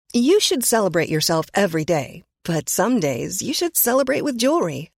You should celebrate yourself every day, but some days you should celebrate with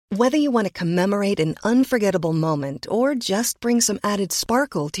jewelry. Whether you want to commemorate an unforgettable moment or just bring some added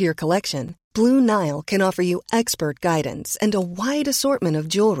sparkle to your collection, Blue Nile can offer you expert guidance and a wide assortment of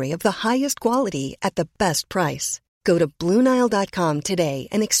jewelry of the highest quality at the best price. Go to BlueNile.com today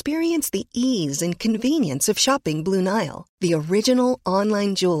and experience the ease and convenience of shopping Blue Nile, the original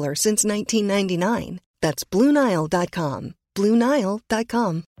online jeweler since 1999. That's BlueNile.com.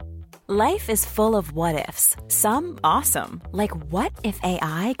 BlueNile.com. Life is full of what-ifs. Some awesome, like what if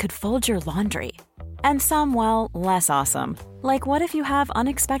AI could fold your laundry? And some, well, less awesome, like what if you have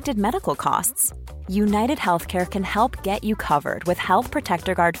unexpected medical costs? United Healthcare can help get you covered with Health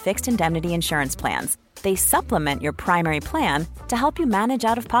Protector Guard fixed indemnity insurance plans. They supplement your primary plan to help you manage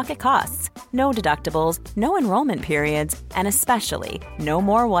out-of-pocket costs. No deductibles, no enrollment periods, and especially no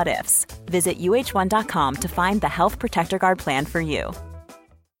more what-ifs. Visit uh1.com to find the Health Protector Guard plan for you.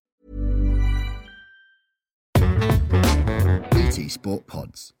 BT Sport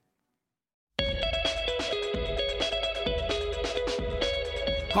Pods.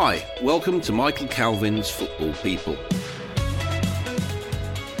 Hi, welcome to Michael Calvin's Football People.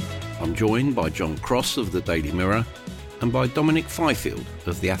 I'm joined by John Cross of the Daily Mirror and by Dominic Fifield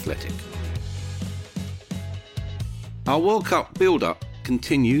of The Athletic. Our World Cup build-up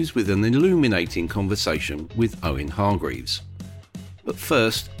continues with an illuminating conversation with Owen Hargreaves. But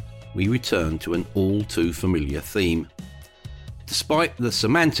first, we return to an all-too-familiar theme. Despite the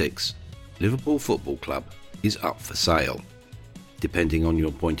semantics, Liverpool Football Club is up for sale. Depending on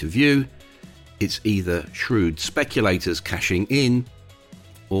your point of view, it's either shrewd speculators cashing in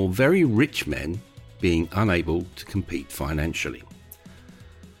or very rich men being unable to compete financially.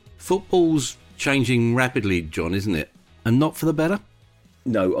 Football's changing rapidly, John, isn't it? And not for the better?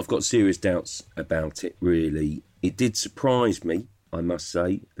 No, I've got serious doubts about it, really. It did surprise me, I must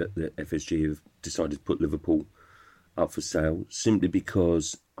say, that the FSG have decided to put Liverpool up for sale, simply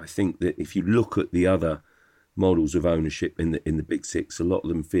because I think that if you look at the other models of ownership in the Big Six, a lot of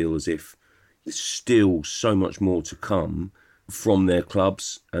them feel as if there's still so much more to come from their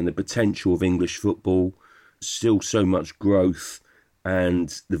clubs and the potential of English football, still so much growth,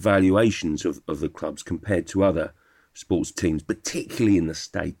 and the valuations of the clubs compared to other sports teams, particularly in the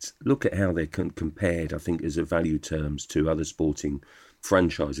States. Look at how they're compared, I think, as a value terms to other sporting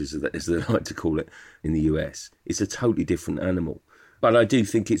franchises, as they like to call it, in the US. It's a totally different animal. But I do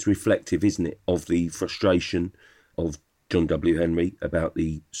think it's reflective, isn't it, of the frustration of John W. Henry about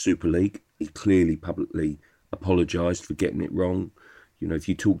the Super League. He clearly publicly apologised for getting it wrong. You know, if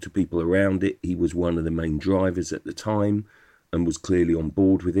you talk to people around it, he was one of the main drivers at the time and was clearly on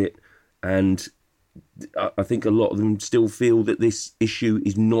board with it. And I think a lot of them still feel that this issue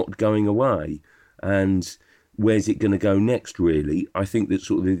is not going away. And where's it going to go next, really? I think that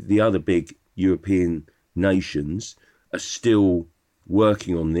sort of the other big European nations are still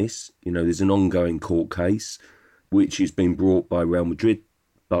working on this. You know, there's an ongoing court case which has been brought by Real Madrid,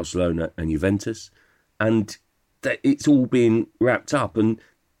 Barcelona and Juventus, and that it's all being wrapped up. And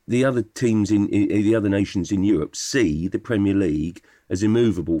the other teams in the other nations in Europe see the Premier League as a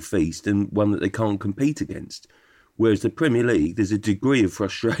immovable feast and one that they can't compete against. Whereas the Premier League, there's a degree of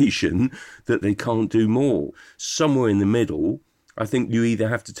frustration that they can't do more. Somewhere in the middle, I think you either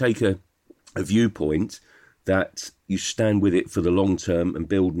have to take a viewpoint that you stand with it for the long term and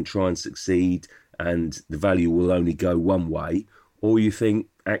build and try and succeed, and the value will only go one way, or you think,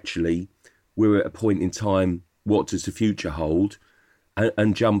 actually, we're at a point in time, what does the future hold,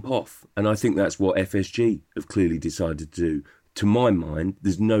 and jump off. And I think that's what FSG have clearly decided to do. To my mind,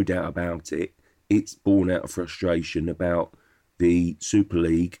 there's no doubt about it. It's born out of frustration about the Super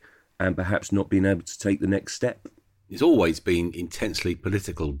League and perhaps not being able to take the next step. It's always been intensely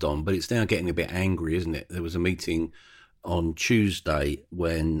political, Dom, but it's now getting a bit angry, isn't it? There was a meeting on Tuesday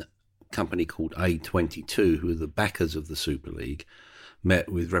when a company called A22, who are the backers of the Super League, met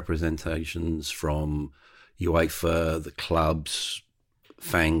with representations from UEFA, the clubs,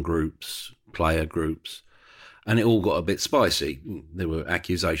 fan groups, player groups, and it all got a bit spicy. There were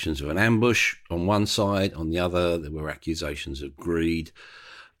accusations of an ambush on one side, on the other there were accusations of greed.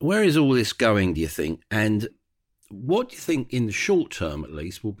 Where is all this going, do you think? And what do you think, in the short term at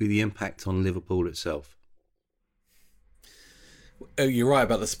least, will be the impact on Liverpool itself? Oh, you're right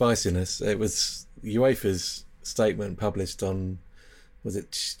about the spiciness. It was UEFA's statement published on, was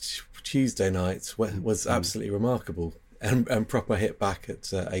it Tuesday night, was absolutely remarkable and proper hit back at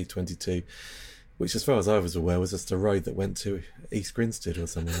A22, which, as far as I was aware, was just a road that went to East Grinstead or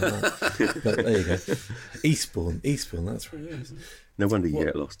something like that. But there you go. Eastbourne, that's where it is. No wonder you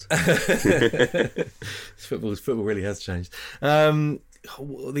get lost. Football really has changed.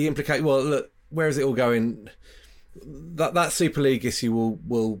 the implication. Well, look, where is it all going? That Super League issue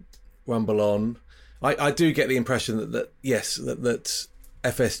will rumble on. I do get the impression that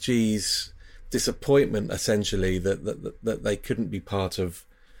FSG's disappointment, essentially, that they couldn't be part of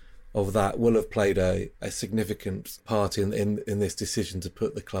that, will have played a significant part in this decision to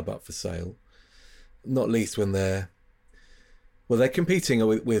put the club up for sale. Not least when they're competing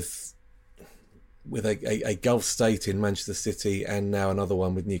with a Gulf state in Manchester City and now another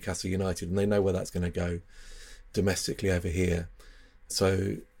one with Newcastle United, and they know where that's going to go domestically over here.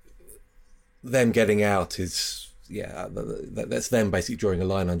 So them getting out is, that's them basically drawing a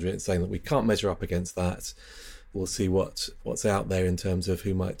line under it and saying that we can't measure up against that. We'll see what's out there in terms of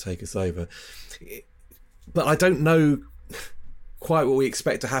who might take us over. But I don't know quite what we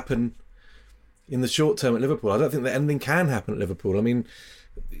expect to happen in the short term at Liverpool. I don't think that anything can happen at Liverpool. I mean,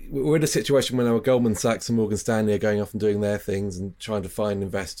 we're in a situation where our Goldman Sachs and Morgan Stanley are going off and doing their things and trying to find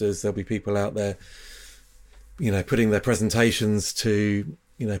investors. There'll be people out there, putting their presentations to,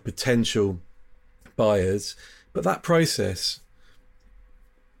 potential buyers. But that process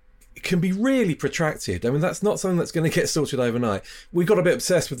can be really protracted. I mean, that's not something that's going to get sorted overnight. We got a bit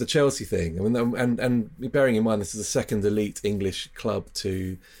obsessed with the Chelsea thing. I mean, and bearing in mind this is the second elite English club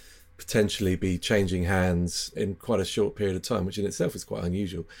to potentially be changing hands in quite a short period of time, which in itself is quite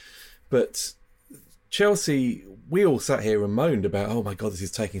unusual. But Chelsea, we all sat here and moaned about, oh my God, this is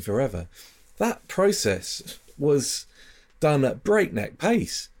taking forever. That process was done at breakneck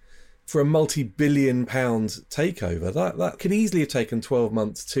pace for a multi-billion pound takeover. That could easily have taken 12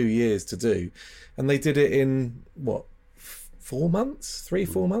 months, 2 years to do. And they did it in, 4 months?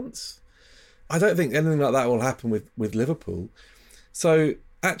 3-4 months? I don't think anything like that will happen with Liverpool. So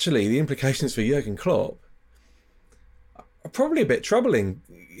actually, the implications for Jurgen Klopp are probably a bit troubling.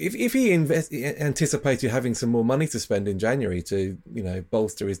 If he anticipated having some more money to spend in January to,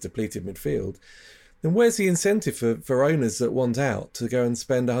 bolster his depleted midfield, then where's the incentive for owners that want out to go and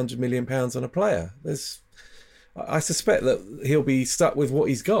spend £100 million on a player? I suspect that he'll be stuck with what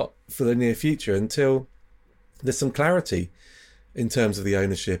he's got for the near future until there's some clarity in terms of the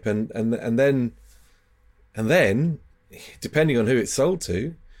ownership, and then depending on who it's sold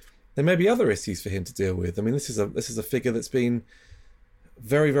to, there may be other issues for him to deal with. I mean, this is a figure that's been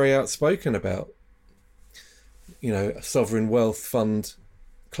very, very outspoken about, a sovereign wealth fund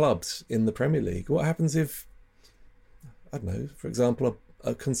clubs in the Premier League. What happens if, I don't know, for example,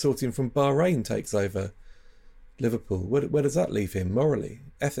 a consortium from Bahrain takes over Liverpool? Where does that leave him morally,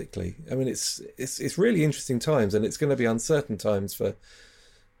 ethically? I mean, it's really interesting times, and it's going to be uncertain times for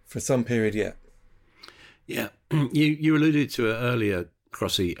some period yet. Yeah, you alluded to it earlier,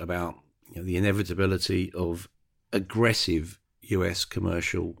 Crossy, about the inevitability of aggressive US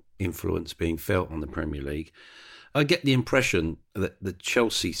commercial influence being felt on the Premier League. I get the impression that the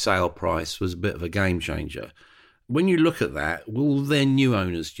Chelsea sale price was a bit of a game changer. When you look at that, will their new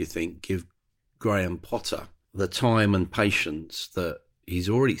owners, do you think, give Graham Potter the time and patience that he's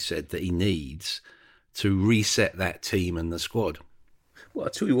already said that he needs to reset that team and the squad? Well,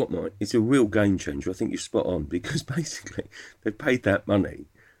 I'll tell you what, Mike, it's a real game changer. I think you're spot on, because basically they've paid that money,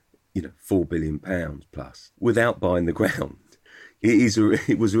 £4 billion plus, without buying the ground.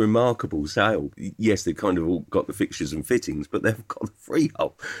 It was a remarkable sale. Yes, they've kind of all got the fixtures and fittings, but they've got the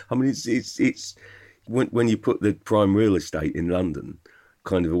freehold. I mean, it's when you put the prime real estate in London,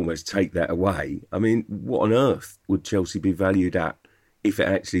 kind of almost take that away. I mean, what on earth would Chelsea be valued at if it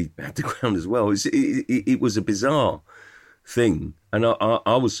actually had the ground as well? It was a bizarre thing, and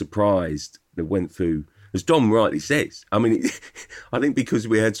I was surprised that it went through, as Dom rightly says. I mean, I think because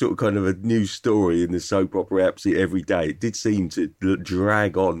we had sort of kind of a news story in the soap opera absolutely every day, it did seem to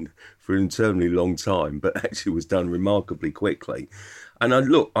drag on for an eternally long time, but actually was done remarkably quickly. And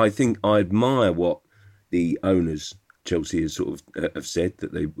I think I admire what the owners, Chelsea, has sort of have said,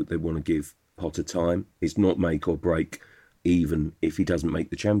 that they want to give Potter time. It's not make or break, even if he doesn't make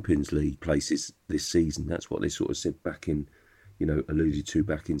the Champions League places this season. That's what they sort of said back in, alluded to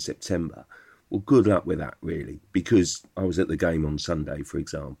back in September. Well, good luck with that, really, because I was at the game on Sunday, for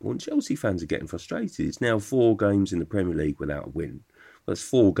example, and Chelsea fans are getting frustrated. It's now 4 games in the Premier League without a win. That's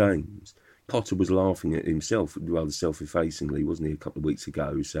 4 games. Potter was laughing at himself, rather self-effacingly, wasn't he, a couple of weeks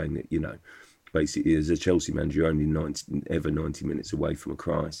ago, saying that, basically as a Chelsea manager, you're only 90 minutes away from a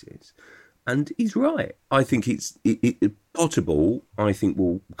crisis. And he's right. I think Potter ball, I think,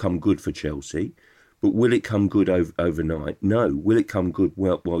 will come good for Chelsea. But will it come good overnight? No. Will it come good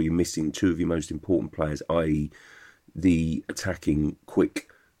while you're missing 2 of your most important players, i.e. the attacking, quick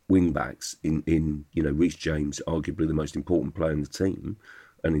wing-backs in Reece James, arguably the most important player in the team,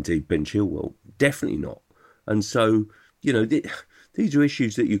 and indeed Ben Chilwell? Definitely not. And so, these are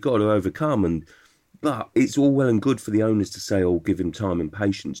issues that you've got to overcome. But it's all well and good for the owners to say, oh, give him time and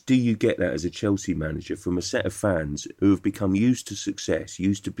patience. Do you get that as a Chelsea manager from a set of fans who have become used to success,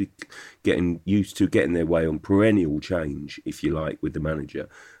 getting their way on perennial change, if you like, with the manager,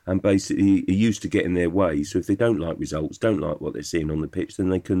 and basically are used to getting their way? So if they don't like results, don't like what they're seeing on the pitch, then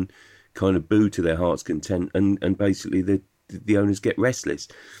they can kind of boo to their heart's content, and basically the owners get restless.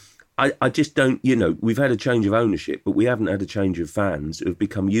 I just don't, we've had a change of ownership, but we haven't had a change of fans who have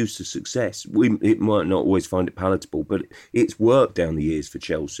become used to success. It might not always find it palatable, but it's worked down the years for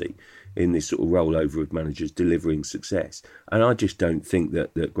Chelsea in this sort of rollover of managers delivering success. And I just don't think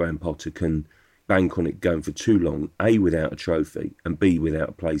that Graham Potter can bank on it going for too long, A, without a trophy, and B, without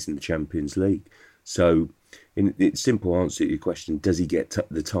a place in the Champions League. So, in its simple answer to your question, does he get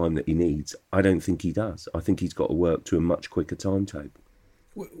the time that he needs? I don't think he does. I think he's got to work to a much quicker timetable.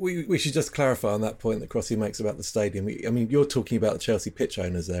 We should just clarify on that point that Crossy makes about the stadium. I mean, you're talking about the Chelsea pitch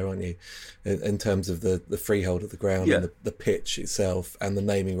owners there, aren't you? In terms of the freehold of the ground and the pitch itself and the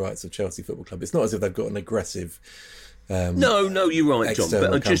naming rights of Chelsea Football Club. It's not as if they've got an aggressive... No, you're right, John.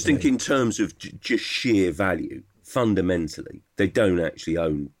 But I just company. think in terms of just sheer value, fundamentally, they don't actually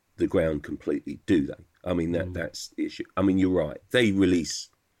own the ground completely, do they? I mean, that's the issue. I mean, you're right. They release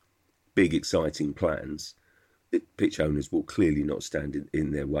big, exciting plans. The pitch owners will clearly not stand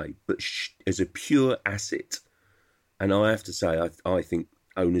in their way. But as a pure asset, and I have to say, I think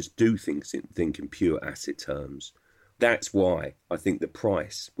owners do think in pure asset terms. That's why I think the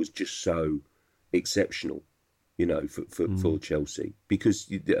price was just so exceptional, for Chelsea,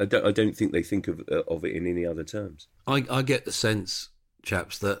 because I don't think they think of it in any other terms. I get the sense,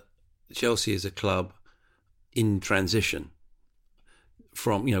 chaps, that Chelsea is a club in transition.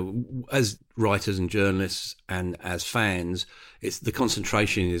 From, as writers and journalists and as fans, it's the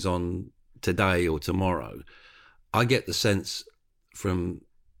concentration is on today or tomorrow. I get the sense from,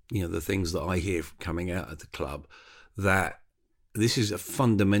 the things that I hear coming out of the club that this is a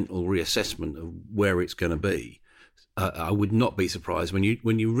fundamental reassessment of where it's going to be. I would not be surprised when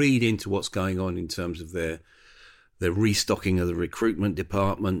you read into what's going on in terms of their restocking of the recruitment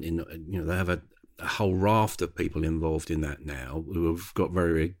department. They have a whole raft of people involved in that now who have got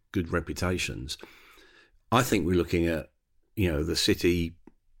very, very good reputations. I think we're looking at, the City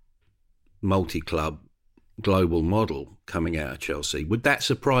multi-club global model coming out of Chelsea. Would that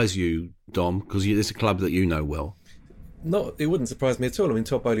surprise you, Dom? Because it's a club that you know well. No, it wouldn't surprise me at all. I mean,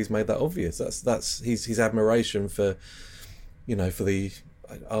 Todd Boehly's made that obvious. That's his admiration for, for the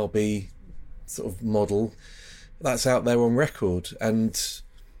RB sort of model. That's out there on record. And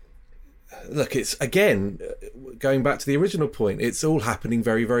look, it's, again, going back to the original point, it's all happening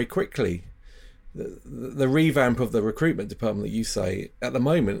very, very quickly. The revamp of the recruitment department that you say, at the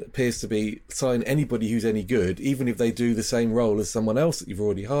moment, appears to be sign anybody who's any good, even if they do the same role as someone else that you've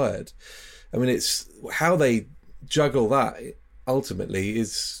already hired. I mean, it's how they juggle that ultimately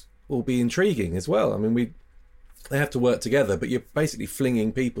will be intriguing as well. I mean, they have to work together, but you're basically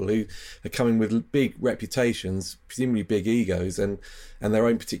flinging people who are coming with big reputations, presumably big egos, and their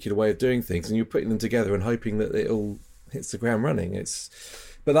own particular way of doing things, and you're putting them together and hoping that it all hits the ground running.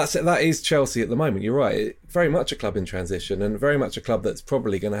 But that is Chelsea at the moment. You're right. Very much a club in transition, and very much a club that's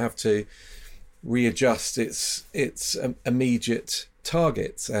probably going to have to readjust its immediate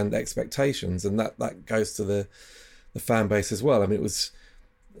targets and expectations, and that goes to the fan base as well. I mean, it was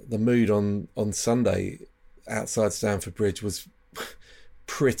the mood on Sunday outside Stamford Bridge was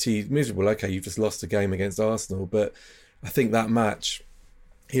pretty miserable. Okay, you've just lost a game against Arsenal, but I think that match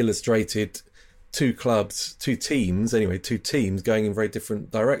illustrated two teams going in very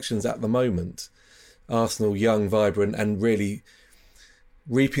different directions at the moment. Arsenal, young, vibrant, and really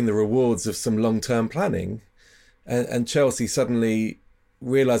reaping the rewards of some long-term planning, and Chelsea suddenly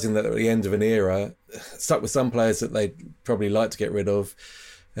realising that at the end of an era, stuck with some players that they'd probably like to get rid of,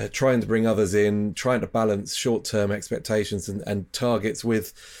 trying to bring others in, trying to balance short-term expectations and targets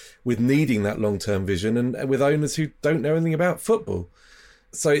with needing that long-term vision, and with owners who don't know anything about football.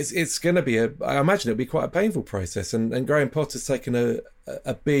 So it's going to be I imagine it'll be quite a painful process, and Graham Potter's taken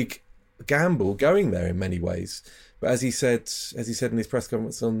a big gamble going there in many ways. But as he said in his press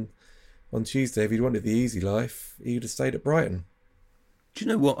conference on Tuesday, if he'd wanted the easy life, he would have stayed at Brighton. Do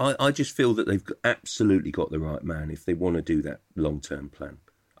you know what? I just feel that they've absolutely got the right man if they want to do that long-term plan.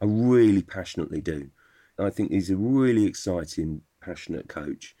 I really passionately do. I think he's a really exciting, passionate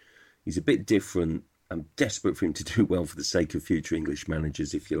coach. He's a bit different. I'm desperate for him to do well for the sake of future English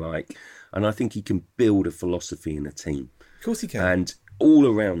managers, if you like. And I think he can build a philosophy in a team. Of course he can. And all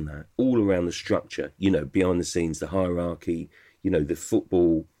around the structure, behind the scenes, the hierarchy, the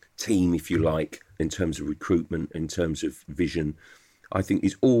football team, if you like, in terms of recruitment, in terms of vision, I think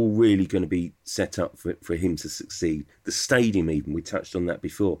is all really going to be set up for him to succeed. The stadium even, we touched on that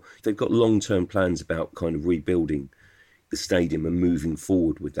before. They've got long-term plans about kind of rebuilding the stadium and moving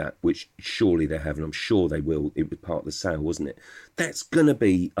forward with that, which surely they have, and I'm sure they will. It was part of the sale, wasn't it? That's going to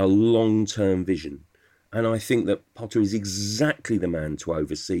be a long-term vision. And I think that Potter is exactly the man to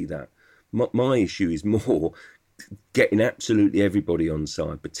oversee that. My issue is more getting absolutely everybody on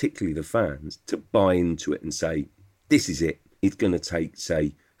side, particularly the fans, to buy into it and say, this is it. It's going to take,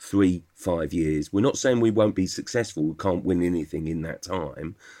 say, 3-5 years. We're not saying we won't be successful. We can't win anything in that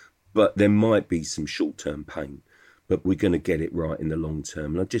time, but there might be some short-term pain. But we're going to get it right in the long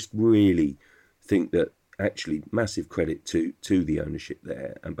term. And I just really think that actually massive credit to the ownership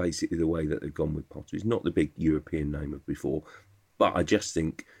there, and basically the way that they've gone with Potter. He's not the big European name of before, but I just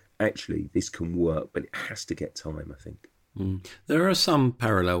think actually this can work, but it has to get time, I think. There are some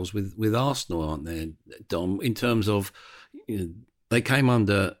parallels with Arsenal, aren't there, Dom, in terms of, you know, they came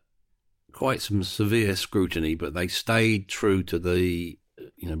under quite some severe scrutiny, but they stayed true to the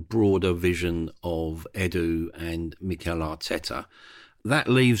broader vision of Edu and Mikel Arteta. That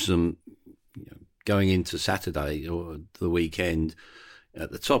leaves them going into Saturday or the weekend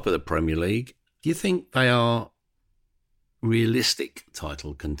at the top of the Premier League. Do you think they are realistic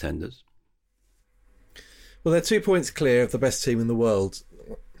title contenders? Well, they're 2 points clear of the best team in the world.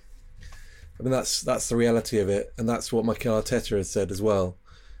 I mean, that's the reality of it, and that's what Mikel Arteta has said as well.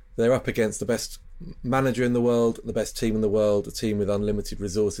 They're up against the best manager in the world, the best team in the world, a team with unlimited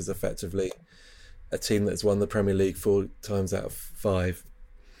resources, effectively, a team that's won the Premier League 4 times out of 5.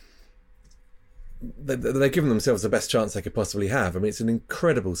 They've given themselves the best chance they could possibly have. I mean, it's an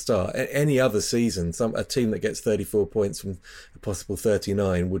incredible start. Any other season, a team that gets 34 points from a possible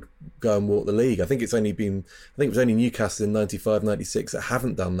 39 would go and walk the league. I think it was only Newcastle in 95, 96 that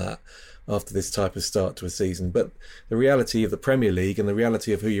haven't done that after this type of start to a season. But the reality of the Premier League and the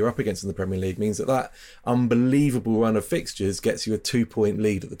reality of who you're up against in the Premier League means that unbelievable run of fixtures gets you a 2-point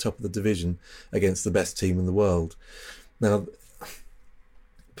lead at the top of the division against the best team in the world. Now,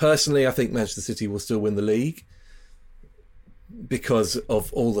 personally, I think Manchester City will still win the league because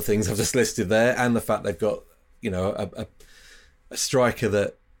of all the things I've just listed there, and the fact they've got, a striker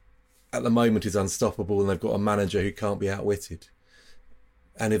that at the moment is unstoppable, and they've got a manager who can't be outwitted.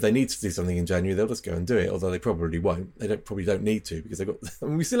 And if they need to do something in January, they'll just go and do it, although they probably won't. They probably don't need to, because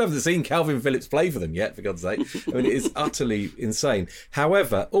we still haven't seen Calvin Phillips play for them yet, for God's sake. I mean, it is utterly insane.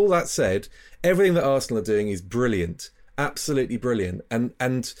 However, all that said, everything that Arsenal are doing is brilliant. Absolutely brilliant.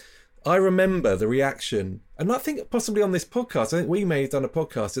 And I remember the reaction, and I think possibly on this podcast, I think we may have done a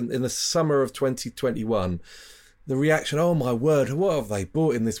podcast in the summer of 2021, the reaction, oh my word, what have they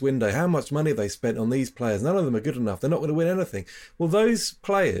bought in this window? How much money have they spent on these players? None of them are good enough. They're not going to win anything. Well, those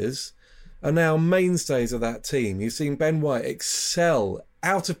players are now mainstays of that team. You've seen Ben White excel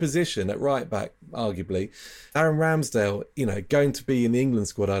out of position at right back, arguably. Aaron Ramsdale, going to be in the England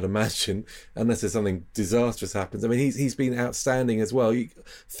squad, I'd imagine, unless there's something disastrous happens. I mean, he's been outstanding as well.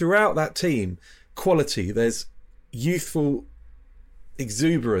 Throughout that team, quality, there's youthful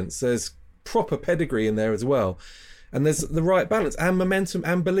exuberance, there's proper pedigree in there as well. And there's the right balance and momentum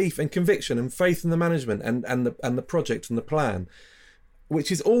and belief and conviction and faith in the management and the project and the plan,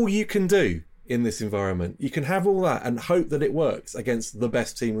 which is all you can do in this environment. You can have all that and hope that it works against the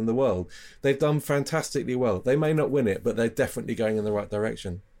best team in the world. They've done fantastically well. They may not win it, but they're definitely going in the right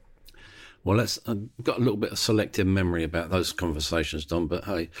direction. Well, I've got a little bit of selective memory about those conversations, Don, but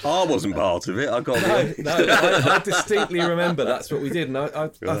hey. I wasn't part of it. I distinctly remember that's what we did. And I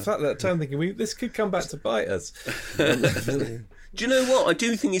felt that time thinking, this could come back to bite us. Do you know what? I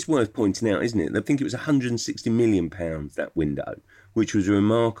do think it's worth pointing out, isn't it? I think it was £160 million, that window, which was a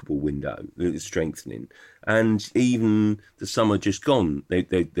remarkable window, strengthening. And even the summer just gone, they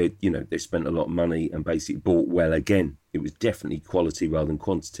spent a lot of money and basically bought well again. It was definitely quality rather than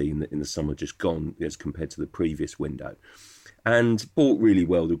quantity in the summer just gone as compared to the previous window. And bought really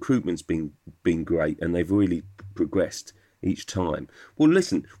well. The recruitment's been great, and they've really progressed each time. Well,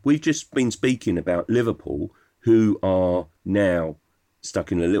 listen, we've just been speaking about Liverpool, who are now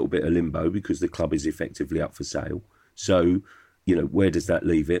stuck in a little bit of limbo because the club is effectively up for sale. So, where does that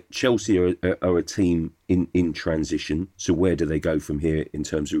leave it? Chelsea are a team in transition. So where do they go from here in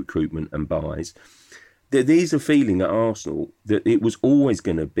terms of recruitment and buys? There's a feeling at Arsenal that it was always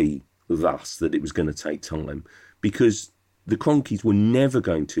going to be thus, that it was going to take time, because the Cronkies were never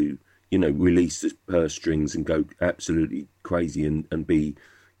going to, release the purse strings and go absolutely crazy and be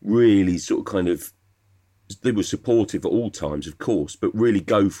really sort of kind of, they were supportive at all times, of course, but really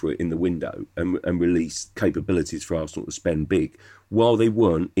go for it in the window and release capabilities for Arsenal to spend big while they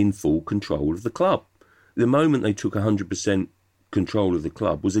weren't in full control of the club. The moment they took 100% control of the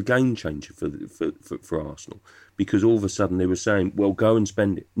club was a game changer for Arsenal, because all of a sudden they were saying, well, go and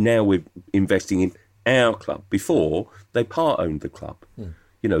spend it. Now we're investing in our club. Before, they part-owned the club.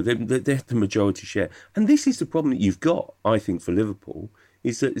 You know, they had the majority share. And this is the problem that you've got, I think, for Liverpool,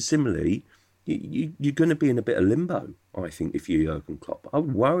 is that similarly, you're going to be in a bit of limbo, I think, if you're Jurgen Klopp. I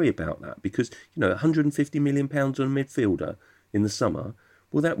would worry about that because, you know, £150 million on a midfielder in the summer,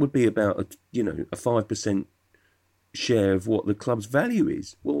 well, that would be about, a 5% share of what the club's value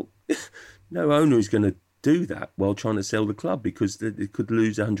is. Well, no owner is going to do that while trying to sell the club, because they could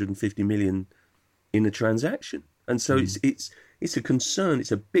lose 150 million in a transaction. And so it's a concern.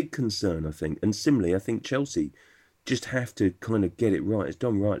 It's a big concern, I think. And similarly, I think Chelsea just have to kind of get it right. As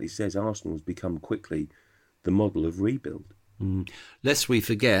Dom rightly says, Arsenal has become quickly the model of rebuild. Lest we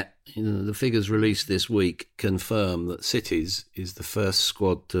forget, the figures released this week confirm that City's is the first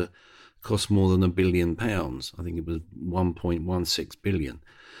squad to cost more than £1 billion. I think it was 1.16 billion,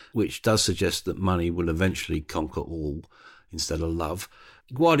 which does suggest that money will eventually conquer all instead of love.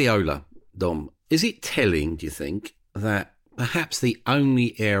 Guardiola, Dom, is it telling, do you think, that perhaps the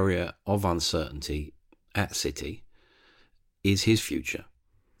only area of uncertainty at City is his future?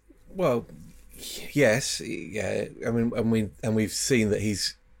 Well, yes, yeah. I mean, we've seen that he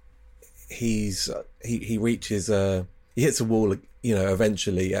reaches he hits a wall, you know,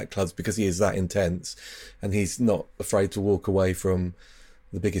 eventually at clubs, because he is that intense, and he's not afraid to walk away from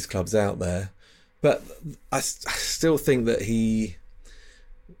the biggest clubs out there. But I still think that he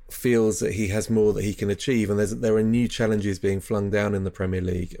feels that he has more that he can achieve, and there are new challenges being flung down in the Premier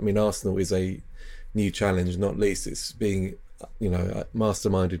League. I mean, Arsenal is a new challenge, not least it's being, you know,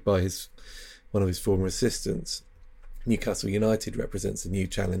 masterminded by one of his former assistants. Newcastle United represents a new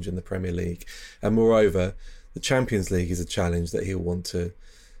challenge in the Premier League, and moreover, the Champions League is a challenge that he'll want to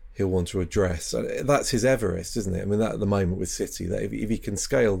address. That's his Everest, isn't it? I mean, that at the moment with City, that if he can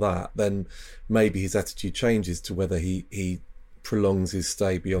scale that, then maybe his attitude changes to whether he prolongs his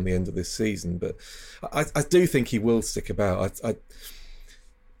stay beyond the end of this season. But I do think he will stick about. I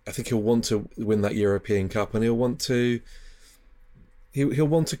think he'll want to win that European Cup, and he'll want to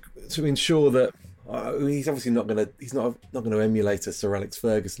ensure that he's obviously not going to emulate a Sir Alex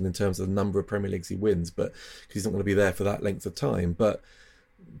Ferguson in terms of the number of Premier Leagues he wins, but because he's not going to be there for that length of time. But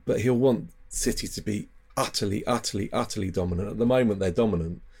he'll want City to be utterly dominant. At the moment, they're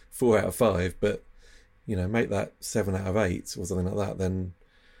dominant, 4 out of 5, but you know, make that 7 out of 8 or something like that. Then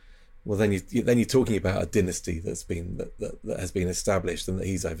you're talking about a dynasty that has been established and that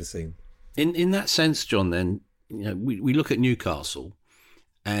he's overseen. In that sense, John, then, you know, we look at Newcastle,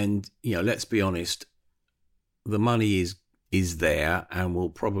 and you know, let's be honest, the money is there and will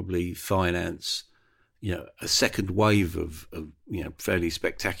probably finance, you know, a second wave of you know, fairly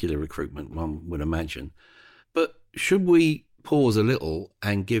spectacular recruitment, one would imagine. But should we pause a little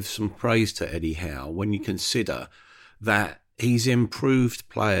and give some praise to Eddie Howe when you consider that he's improved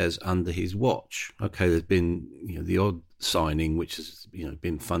players under his watch? Okay, there's been, you know, the odd signing which has, you know,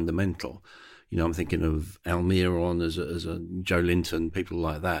 been fundamental. You know, I'm thinking of Almiron as a Joe Linton, people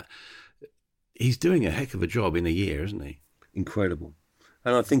like that. He's doing a heck of a job in a year, isn't he? Incredible.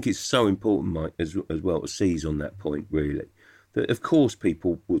 And I think it's so important, Mike, as well, to seize on that point, really, that of course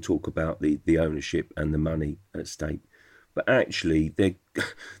people will talk about the ownership and the money at stake, but actually they're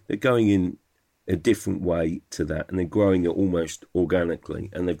going in a different way to that, and they're growing it almost organically,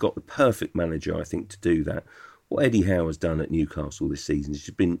 and they've got the perfect manager, I think, to do that. What Eddie Howe has done at Newcastle this season has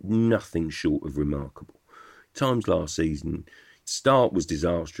been nothing short of remarkable. Times last season, start was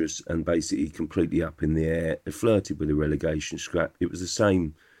disastrous and basically completely up in the air. They flirted with a relegation scrap. It was the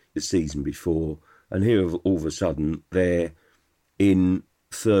same the season before, and here all of a sudden they're in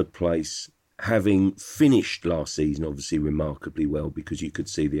third place, having finished last season obviously remarkably well, because you could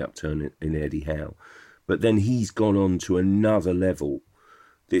see the upturn in Eddie Howe. But then he's gone on to another level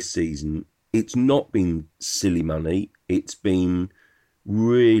this season. It's not been silly money. It's been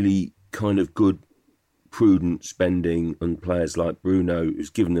really kind of good, prudent spending on players like Bruno, who's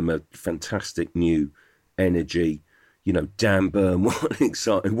given them a fantastic new energy. You know, Dan Burn,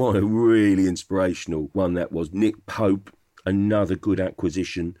 what a really inspirational one that was. Nick Pope, another good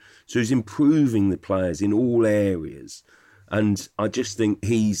acquisition. So he's improving the players in all areas. And I just think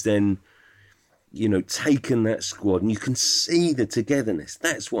he's then, you know, taken that squad, and you can see the togetherness.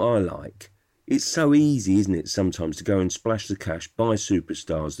 That's what I like. It's so easy, isn't it, sometimes to go and splash the cash, buy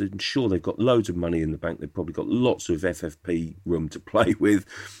superstars. I'm sure they've got loads of money in the bank. They've probably got lots of FFP room to play with,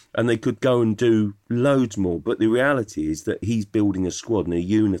 and they could go and do loads more. But the reality is that he's building a squad and a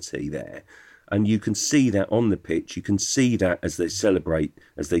unity there. And you can see that on the pitch. You can see that as they celebrate,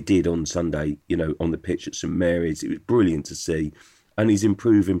 as they did on Sunday, on the pitch at St Mary's. It was brilliant to see. And he's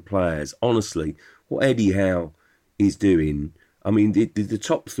improving players. Honestly, what Eddie Howe is doing, I mean, the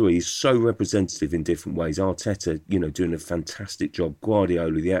top three is so representative in different ways. Arteta, doing a fantastic job.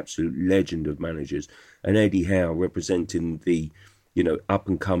 Guardiola, the absolute legend of managers. And Eddie Howe representing the,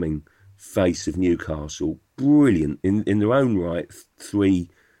 up-and-coming face of Newcastle. Brilliant. In their own right, three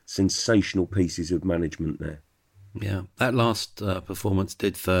sensational pieces of management there. Yeah, that last performance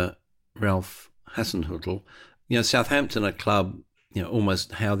did for Ralph Hasenhüttl. Southampton, a club,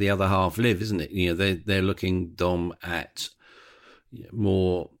 almost how the other half live, isn't it? They're looking, Dom, at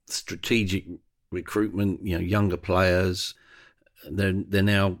more strategic recruitment, younger players. They're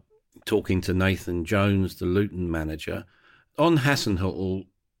now talking to Nathan Jones, the Luton manager. On Hasenhüttl,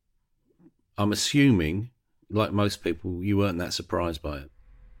 I'm assuming, like most people, you weren't that surprised by it.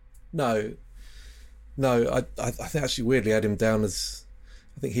 No, I think actually weirdly I had him down as,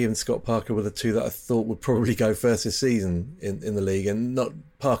 I think he and Scott Parker were the two that I thought would probably go first this season in the league, and not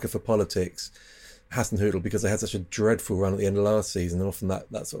Parker for politics, Hasenhüttl because they had such a dreadful run at the end of last season, and often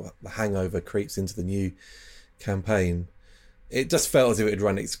that sort of hangover creeps into the new campaign. It just felt as if it had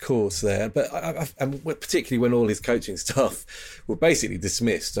run its course there, but and particularly when all his coaching staff were basically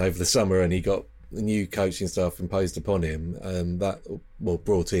dismissed over the summer and he got the new coaching staff imposed upon him,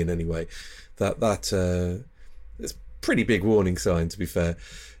 brought in anyway, that it's a pretty big warning sign, to be fair.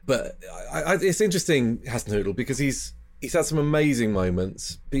 But it's interesting, Hasenhüttl, because he's had some amazing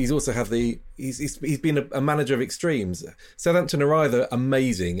moments, but he's also had he's been a manager of extremes. Southampton are either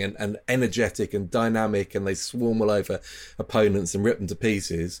amazing and energetic and dynamic, and they swarm all over opponents and rip them to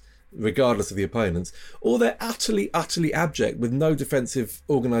pieces, regardless of the opponents, or they're utterly abject with no defensive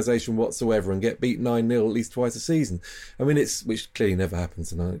organisation whatsoever and get beat 9-0 at least twice a season. I mean, which clearly never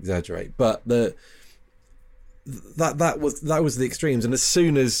happens, and I exaggerate, but that was the extremes. And as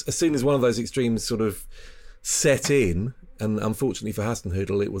soon as one of those extremes sort of set in, and unfortunately for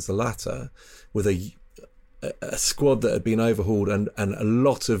Hasenhüttl it was the latter, with a squad that had been overhauled and a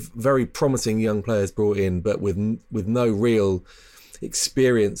lot of very promising young players brought in, but with no real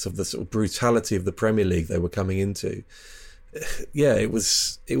experience of the sort of brutality of the Premier League they were coming into. Yeah, it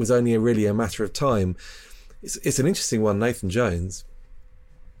was only really a matter of time. It's an interesting one, Nathan Jones.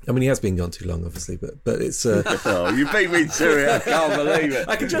 I mean, he has been gone too long, obviously, but it's... Oh, you beat me to it. I can't believe it.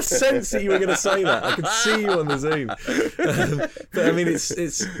 I could just sense that you were going to say that. I could see you on the Zoom. But I mean,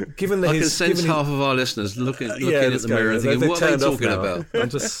 it's given that I can sense half of our listeners looking at the mirror and thinking, what are they talking about? I'm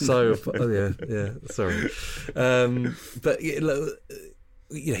just so... sorry. But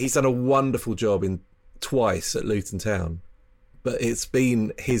he's done a wonderful job twice at Luton Town. But it's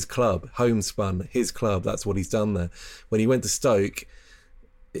been his club, homespun, his club. That's what he's done there. When he went to Stoke,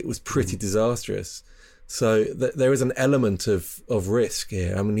 it was pretty disastrous. So there is an element of risk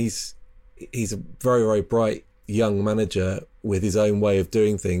here. I mean, he's a very, very bright young manager with his own way of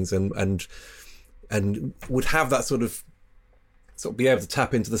doing things, and would have that sort of be able to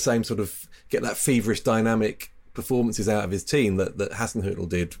tap into the same sort of, get that feverish dynamic performances out of his team that Hasenhüttl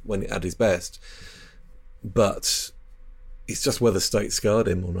did when at his best. But it's just whether Stoke scarred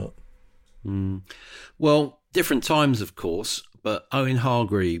him or not. Well, different times, of course. But Owen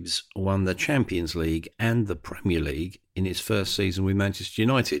Hargreaves won the Champions League and the Premier League in his first season with Manchester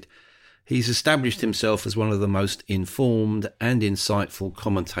United. He's established himself as one of the most informed and insightful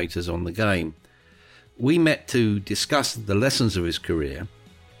commentators on the game. We met to discuss the lessons of his career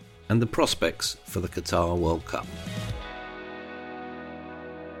and the prospects for the Qatar World Cup.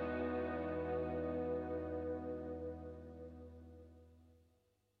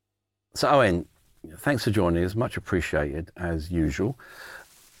 So, Owen, thanks for joining us, much appreciated, as usual.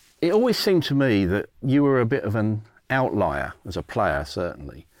 It always seemed to me that you were a bit of an outlier as a player,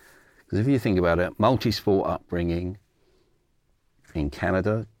 certainly. Because if you think about it, multi-sport upbringing in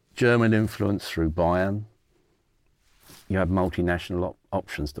Canada, German influence through Bayern, you have multinational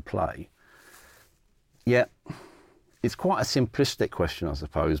options to play. Yet, it's quite a simplistic question, I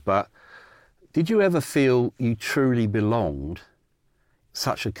suppose, but did you ever feel you truly belonged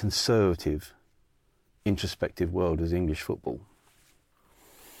such a conservative, introspective world as English football?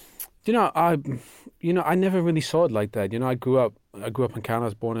 I never really saw it like that. I grew up in Canada. I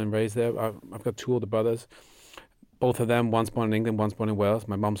was born and raised there. I've got two older brothers. Both of them, one's born in England, one's born in Wales.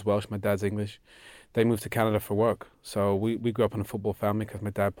 My mum's Welsh, my dad's English. They moved to Canada for work. So we grew up in a football family because my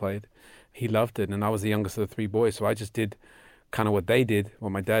dad played. He loved it, and I was the youngest of the three boys. So I just did kind of what they did,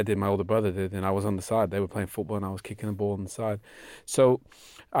 what my dad did, my older brother did, and I was on the side. They were playing football and I was kicking the ball on the side. So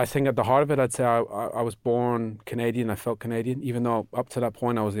I think at the heart of it, I'd say I was born Canadian. I felt Canadian, even though up to that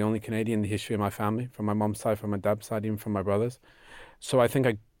point I was the only Canadian in the history of my family, from my mom's side, from my dad's side, even from my brothers. So I think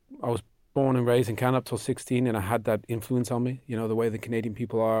I was born and raised in Canada up till 16, and I had that influence on me, the way the Canadian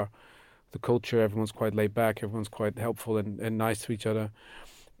people are, the culture. Everyone's quite laid back, everyone's quite helpful and nice to each other.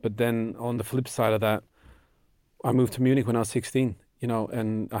 But then on the flip side of that, I moved to Munich when I was 16,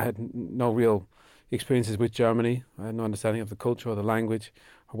 and I had no real experiences with Germany. I had no understanding of the culture or the language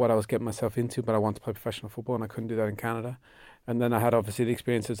or what I was getting myself into, but I wanted to play professional football and I couldn't do that in Canada. And then I had obviously the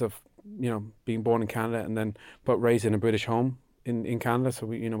experiences of, being born in Canada and then but raised in a British home in Canada. So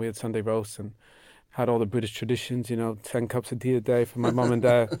we had Sunday roasts and had all the British traditions, 10 cups of tea a day for my mum and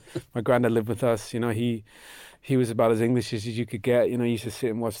dad. My granddad lived with us, he was about as English as you could get. He used to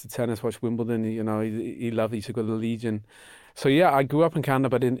sit and watch the tennis, watch Wimbledon. He loved it. He used to go to the Legion. So yeah, I grew up in Canada,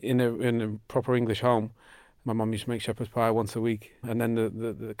 but in a proper English home. My mum used to make shepherd's pie once a week, and then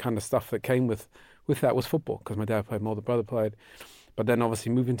the kind of stuff that came with that was football, because my dad played, my older brother played. But then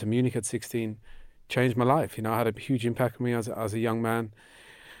obviously moving to Munich at 16 changed my life. I had a huge impact on me as a young man,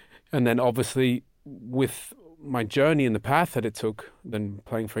 and then obviously with my journey and the path that it took, then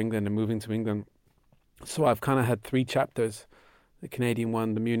playing for England and moving to England. So I've kind of had 3 chapters, the Canadian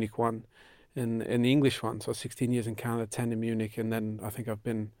one, the Munich one, and the English one. So 16 years in Canada, 10 in Munich, and then I think I've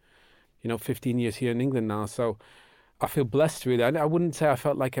been, 15 years here in England now. So I feel blessed, really. I wouldn't say I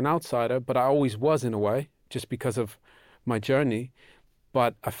felt like an outsider, but I always was in a way, just because of my journey.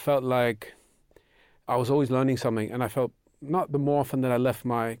 But I felt like I was always learning something, and I felt not the more often that I left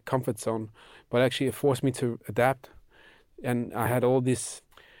my comfort zone, but actually it forced me to adapt. And I had all this,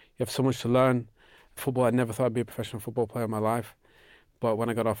 you have so much to learn. Football, I never thought I'd be a professional football player in my life. But when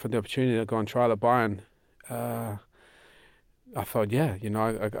I got offered the opportunity to go on trial at Bayern, I thought,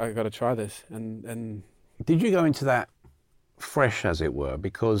 I got to try this. And did you go into that fresh, as it were?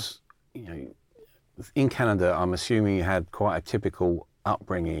 Because, in Canada, I'm assuming you had quite a typical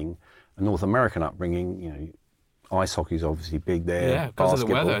upbringing, a North American upbringing. Ice hockey's obviously big there. Yeah, because of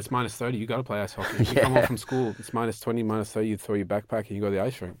the weather, it's minus 30. You got to play ice hockey. You come home from school, it's minus 20, minus 30. You throw your backpack and you go to the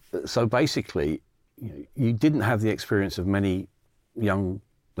ice rink. So basically, you didn't have the experience of many young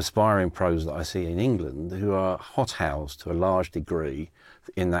aspiring pros that I see in England who are hothoused to a large degree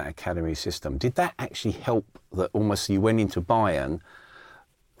in that academy system. Did that actually help that almost you went into Bayern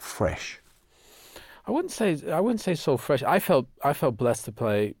fresh? I wouldn't say so fresh. I felt blessed to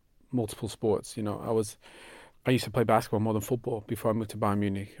play multiple sports. I used to play basketball more than football before I moved to Bayern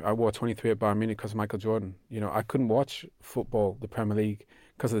Munich. I wore 23 at Bayern Munich because of Michael Jordan. I couldn't watch football, the Premier League,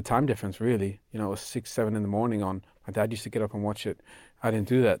 because of the time difference, really. It was 6, 7 in the morning on. My dad used to get up and watch it. I didn't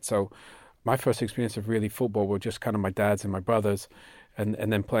do that. So my first experience of really football were just kind of my dad's and my brother's and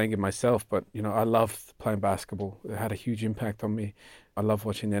then playing it myself. But, I loved playing basketball. It had a huge impact on me. I love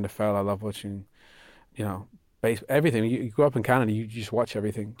watching the NFL. I love watching, everything. You grew up in Canada, you just watch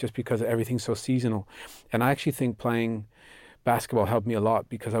everything just because everything's so seasonal. And I actually think playing basketball helped me a lot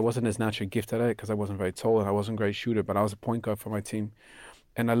because I wasn't as naturally gifted at it because I wasn't very tall and I wasn't a great shooter, but I was a point guard for my team.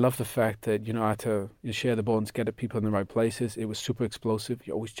 And I love the fact that, I had to share the ball and get at people in the right places. It was super explosive.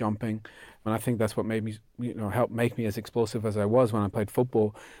 You're always jumping. And I think that's what made me, helped make me as explosive as I was when I played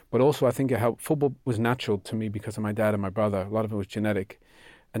football. But also I think it helped. Football was natural to me because of my dad and my brother. A lot of it was genetic.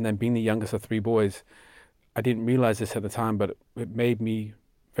 And then being the youngest of 3 boys, I didn't realize this at the time, but it made me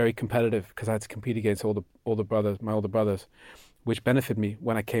very competitive because I had to compete against all the brothers, my older brothers, which benefited me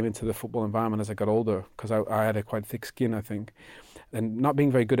when I came into the football environment as I got older because I had a quite thick skin, I think. And not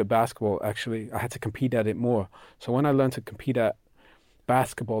being very good at basketball, actually, I had to compete at it more. So when I learned to compete at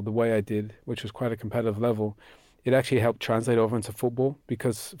basketball the way I did, which was quite a competitive level, it actually helped translate over into football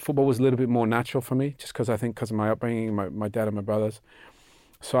because football was a little bit more natural for me just because of my upbringing, my dad and my brothers.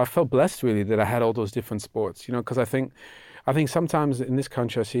 So I felt blessed really that I had all those different sports, because I think sometimes in this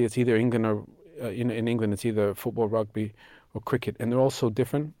country I see it's either England or in England it's either football, rugby or cricket, and they're all so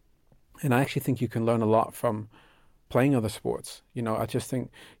different. And I actually think you can learn a lot from playing other sports. I just think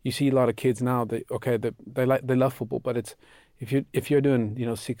you see a lot of kids now they love football, but it's if you're doing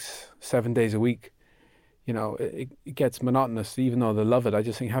 6-7 days a week, it gets monotonous even though they love it. I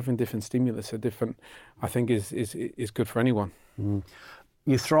just think having different stimulus I think is good for anyone. Mm.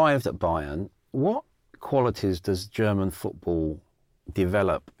 You thrived at Bayern. What qualities does German football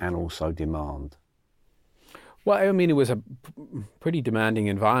develop and also demand? Well, I mean, it was a pretty demanding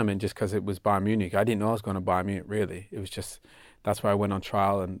environment just because it was Bayern Munich. I didn't know I was going to Bayern Munich, really. It was just, that's why I went on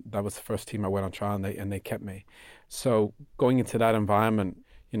trial, and that was the first team I went on trial, and they kept me. So going into that environment,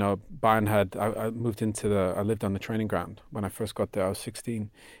 You know, Bayern had, I lived on the training ground. When I first got there, I was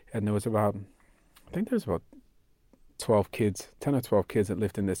 16, and there was about 12 kids, 10 or 12 kids that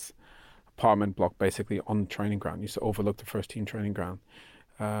lived in this apartment block basically on the training ground. Used to overlook the first team training ground.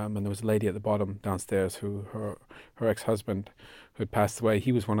 And there was a lady at the bottom downstairs who her ex-husband who had passed away,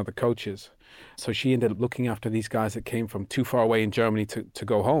 he was one of the coaches. So she ended up looking after these guys that came from too far away in Germany to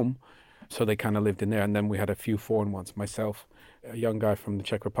go home. So they kind of lived in there. And then we had a few foreign ones, myself, a young guy from the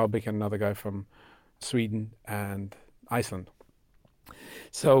Czech Republic and another guy from Sweden and Iceland.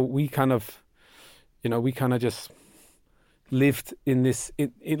 So we kind of just lived in this,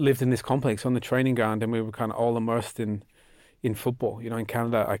 it lived in this complex on the training ground, and we were kind of all immersed in football. You know, in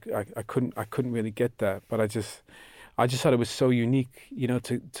Canada, I couldn't really get that, but I just thought it was so unique, you know,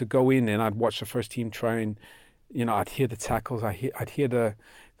 to go in and I'd watch the first team train, you know, I'd hear the tackles, I'd hear the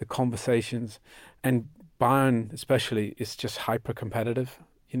conversations, and Bayern especially is just hyper competitive,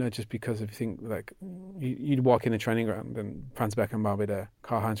 you know, just because if you think like you'd walk in the training ground and Franz Beckenbauer would be there,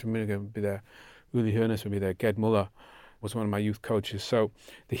 Karl-Heinz Rummenigge would be there, Uli Hoeneß would be there, Gerd Müller was one of my youth coaches. So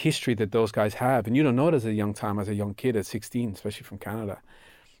the history that those guys have, and you don't know it as a young kid at 16, especially from Canada,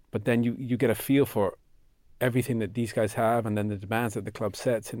 but then you get a feel for everything that these guys have, and then the demands that the club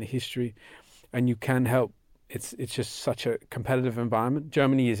sets and the history, and you can help. It's just such a competitive environment.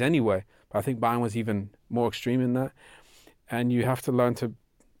 Germany is anyway, but I think Bayern was even more extreme in that, and you have to learn to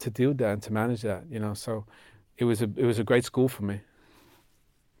deal with that and to manage that, you know. So it was a great school for me.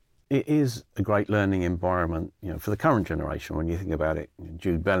 It is a great learning environment, you know, for the current generation. When you think about it,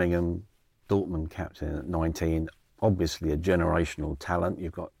 Jude Bellingham, Dortmund captain at 19, obviously a generational talent.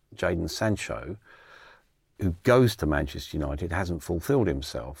 You've got Jadon Sancho, who goes to Manchester United, hasn't fulfilled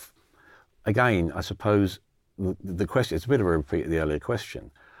himself. Again, I suppose the question, it's a bit of a repeat of the earlier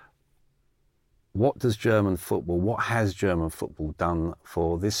question. What has German football done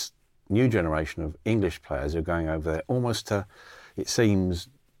for this new generation of English players who are going over there almost to, it seems,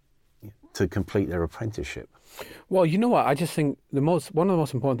 to complete their apprenticeship? Well, you know what? I just think one of the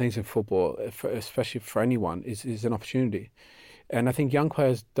most important things in football, especially for anyone, is an opportunity. And I think young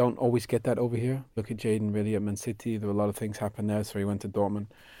players don't always get that over here. Look at Jadon really at Man City. There were a lot of things happen there, so he went to Dortmund.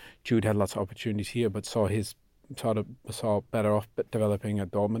 Jude had lots of opportunities here, but saw better off developing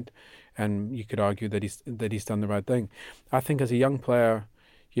at Dortmund, and you could argue that he's done the right thing. I think as a young player,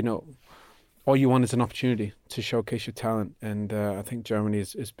 you know, all you want is an opportunity to showcase your talent, and I think Germany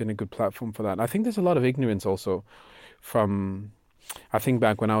has been a good platform for that. And I think there's a lot of ignorance also from. I think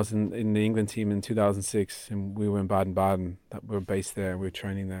back when I was in the England team in 2006, and we were in Baden-Baden, that we were based there, we were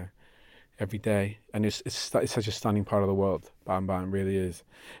training there every day, and it's such a stunning part of the world. Baden-Baden really is.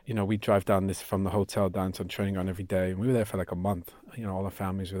 You know, we drive down this from the hotel down to the training ground every day, and we were there for like a month. You know, all our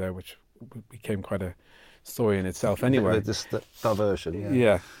families were there, which became quite a story in itself. Anyway, just the diversion.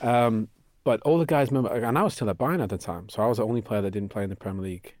 Yeah. But all the guys remember, and I was still at Bayern at the time, so I was the only player that didn't play in the Premier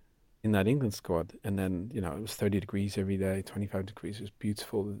League in that England squad. And then, you know, it was 30 degrees every day, 25 degrees. It was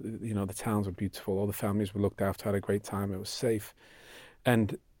beautiful. You know, the towns were beautiful. All the families were looked after, had a great time. It was safe.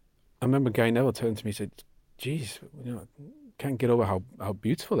 And I remember Gary Neville turned to me and said, geez, you know, can't get over how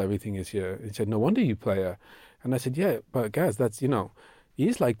beautiful everything is here. He said, no wonder you play here. And I said, yeah, but guys, that's, you know,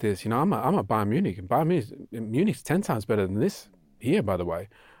 he's like this. You know, I'm at Bayern Munich, and Munich's 10 times better than this here, by the way.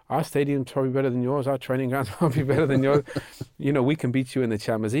 Our stadium's probably better than yours. Our training ground's probably better than yours. You know, we can beat you in the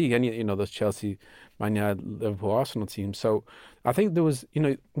Champions League. And, you know, those Chelsea, Man United, Liverpool, Arsenal teams. So I think there was, you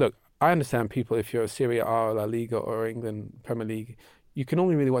know, look, I understand people, if you're a Serie A or La Liga or England Premier League, you can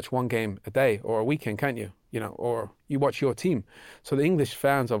only really watch one game a day or a weekend, can't you? You know, or you watch your team. So the English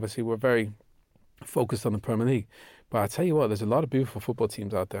fans obviously were very focused on the Premier League. But I tell you what, there's a lot of beautiful football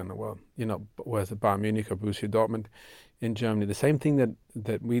teams out there in the world. You know, whether it's Bayern Munich or Borussia Dortmund in Germany. The same thing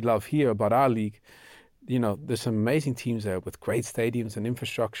that we love here about our league. You know, there's some amazing teams there with great stadiums and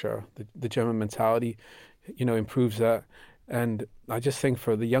infrastructure. The German mentality, you know, improves that. And I just think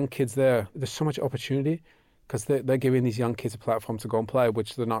for the young kids there's so much opportunity because they're giving these young kids a platform to go and play,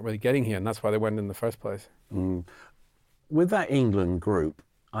 which they're not really getting here. And that's why they went in the first place. With that England group,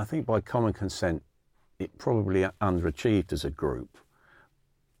 I think by common consent, it probably underachieved as a group.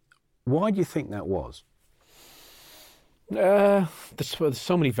 Why do you think that was? There's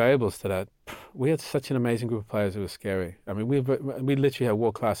so many variables to that. We had such an amazing group of players. It was scary. I mean, we literally had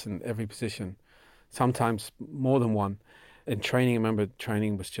world class in every position, sometimes more than one. And training, I remember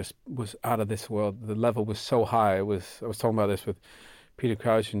training was out of this world. The level was so high. I was talking about this with Peter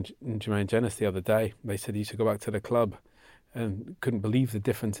Crouch and Jermaine Jenas the other day. They said he should go back to the club and couldn't believe the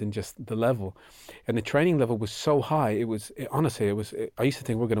difference in just the level. And the training level was so high. Honestly, I used to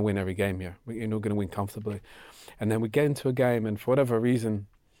think we're going to win every game here. We're going to win comfortably. And then we get into a game, and for whatever reason,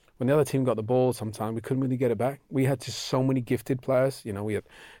 when the other team got the ball sometimes, we couldn't really get it back. We had just so many gifted players. You know, we had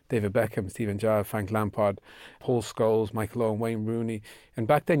David Beckham, Steven Gerrard, Frank Lampard, Paul Scholes, Michael Owen, Wayne Rooney. And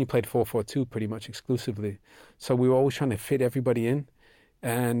back then you played 4-4-2 pretty much exclusively. So we were always trying to fit everybody in.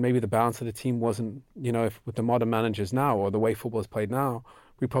 And maybe the balance of the team wasn't, you know, if with the modern managers now or the way football is played now,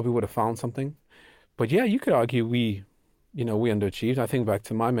 we probably would have found something. But yeah, you could argue we underachieved. I think back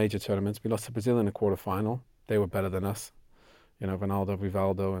to my major tournaments, we lost to Brazil in the quarterfinal. They were better than us. You know, Ronaldo,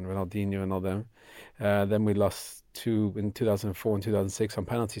 Rivaldo, and Ronaldinho and all them. Then we lost in 2004 and 2006 on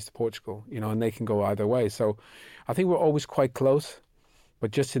penalties to Portugal, you know, and they can go either way. So I think we're always quite close, but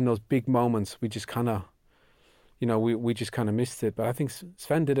just in those big moments, we just kind of, you know, we just kind of missed it. But I think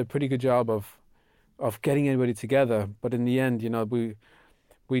Sven did a pretty good job of getting everybody together. But in the end, you know,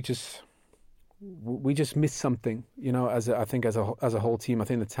 we just missed something, you know, as a whole team. I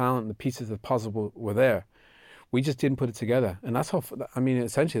think the talent and the pieces of the puzzle were there. We just didn't put it together. And that's how, I mean,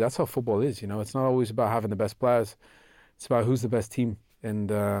 essentially, that's how football is, you know. It's not always about having the best players. It's about who's the best team.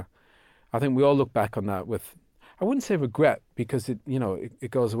 And I think we all look back on that with, I wouldn't say regret, because it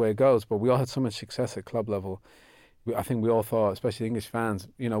goes the way it goes, but we all had so much success at club level. I think we all thought, especially English fans,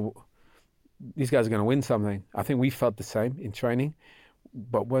 you know, these guys are going to win something. I think we felt the same in training.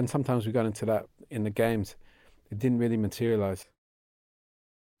 But when sometimes we got into that in the games, it didn't really materialise.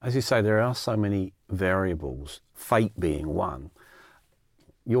 As you say, there are so many variables, fate being one.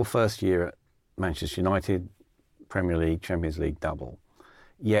 Your first year at Manchester United, Premier League, Champions League double.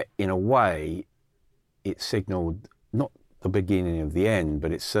 Yet, in a way, it signalled not the beginning of the end,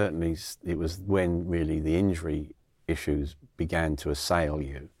 but it was when really the injury issues began to assail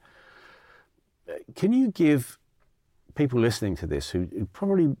you. Can you give people listening to this who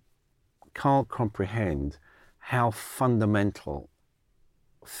probably can't comprehend how fundamental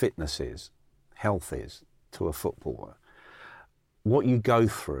fitness is, health is to a footballer, what you go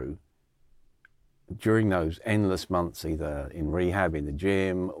through during those endless months, either in rehab, in the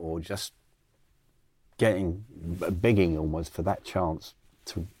gym, or just begging almost for that chance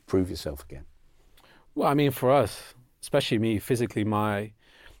to prove yourself again? Well, I mean, for us, especially me, physically,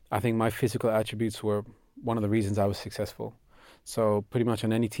 I think my physical attributes were one of the reasons I was successful. So pretty much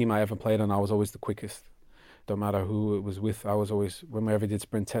on any team I ever played on, I was always the quickest. Don't matter who it was with, I was always, when we ever did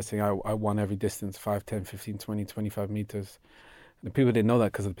sprint testing, I won every distance, 5, 10, 15, 20, 25 meters. And people didn't know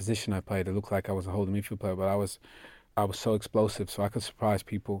that because of the position I played. It looked like I was a holding midfield player, but I was so explosive, so I could surprise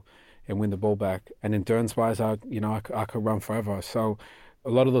people and win the ball back. And endurance-wise, I could run forever. So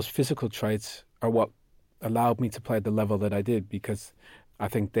a lot of those physical traits are what allowed me to play at the level that I did, because I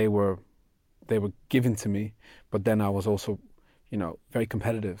think they were given to me. But then I was also, you know, very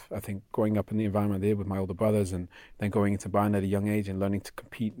competitive. I think growing up in the environment I did with my older brothers, and then going into Bayern at a young age and learning to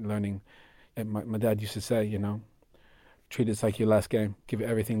compete, and my dad used to say, you know, treat it like your last game. Give it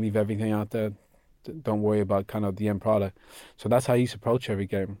everything, leave everything out there. Don't worry about kind of the end product. So that's how I used to approach every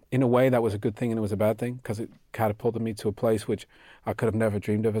game. In a way, that was a good thing and it was a bad thing, because it catapulted me to a place which I could have never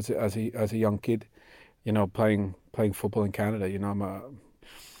dreamed of as a young kid. You know, playing football in Canada. You know,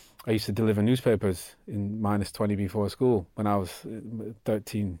 I used to deliver newspapers in -20 before school when I was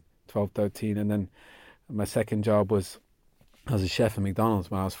 12, 13. And then my second job was as a chef at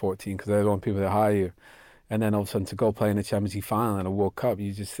McDonald's when I was 14, because they don't want people to hire you. And then all of a sudden to go play in a Champions League final and a World Cup,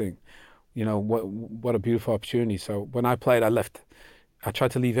 you just think, you know, what a beautiful opportunity. So when I played, I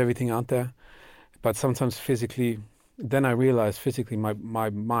tried to leave everything out there. But sometimes physically, then I realized physically my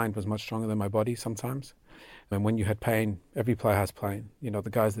mind was much stronger than my body sometimes. And when you had pain, every player has pain. You know, the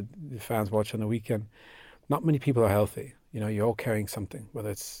guys that the fans watch on the weekend, not many people are healthy. You know, you're all carrying something, whether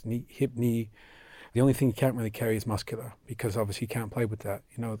it's hip, knee. The only thing you can't really carry is muscular, because obviously you can't play with that,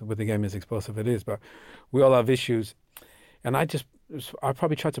 you know, with the game as explosive it is. But we all have issues. And I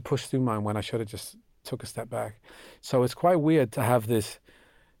probably tried to push through mine when I should have just took a step back. So it's quite weird to have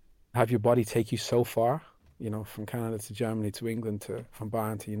your body take you so far, you know, from Canada to Germany to England from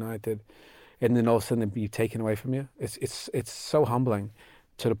Bayern to United, and then all of a sudden be taken away from you. It's so humbling,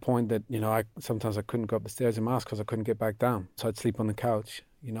 to the point that, you know, sometimes I couldn't go up the stairs in mass because I couldn't get back down. So I'd sleep on the couch,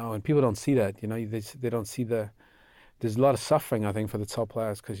 you know, and people don't see that, you know, they don't see there's a lot of suffering, I think, for the top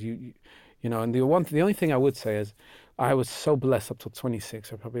players, because you know, and the only thing I would say is I was so blessed up till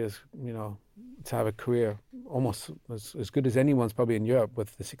 26. I probably, you know, to have a career almost as good as anyone's probably in Europe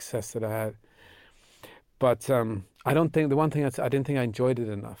with the success that I had. But I don't think, the one thing I didn't think I enjoyed it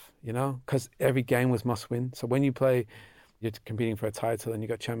enough, you know, because every game was must win. So when you play, you're competing for a title, and you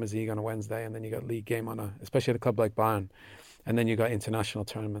got Champions League on a Wednesday, and then you got league game especially at a club like Bayern, and then you got international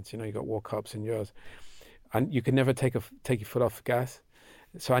tournaments. You know, you got World Cups and Euros, and you could never take your foot off the gas.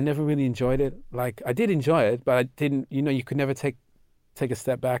 So I never really enjoyed it. Like, I did enjoy it, but I didn't. You know, you could never take take a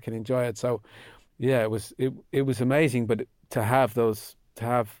step back and enjoy it. So, yeah, it was amazing. But to have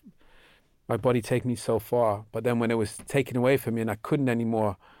my body take me so far, but then when it was taken away from me and I couldn't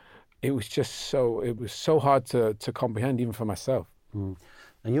anymore, it was so hard to comprehend even for myself. And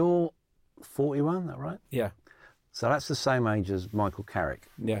you're 41, is that right? Yeah. So that's the same age as Michael Carrick,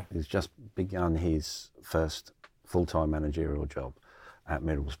 Yeah. who's just begun his first full-time managerial job at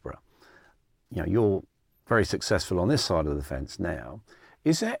Middlesbrough. You know, you're very successful on this side of the fence now.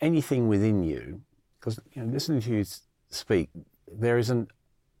 Is there anything within you, because listening to you speak, there is an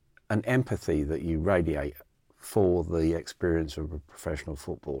empathy that you radiate for the experience of a professional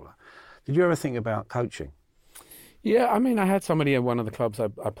footballer. Did you ever think about coaching? Yeah, I mean, I had somebody at one of the clubs I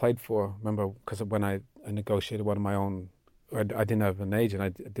played for, remember, because when I negotiated one of my own, I didn't have an agent, I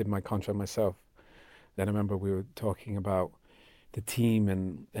did my contract myself. Then I remember we were talking about the team,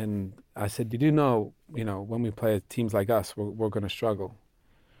 and I said, you do know, when we play teams like us, we're going to struggle.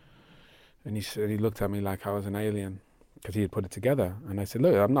 And he looked at me like I was an alien, because he had put it together. And I said,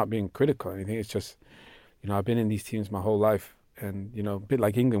 look, I'm not being critical or anything, it's just, I've been in these teams my whole life. And, a bit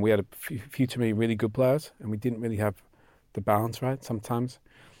like England, we had a few too many really good players, and we didn't really have the balance right sometimes.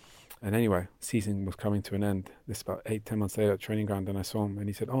 And anyway, season was coming to an end. This about 8-10 months later at training ground, and I saw him, and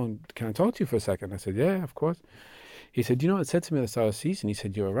he said, oh, can I talk to you for a second? I said, yeah, of course. He said, you know what it said to me at the start of the season? He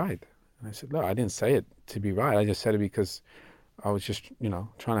said, you were right. And I said, look, I didn't say it to be right. I just said it because I was just,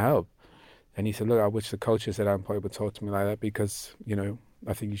 trying to help. And he said, look, I wish the coaches that I employed would talk to me like that because,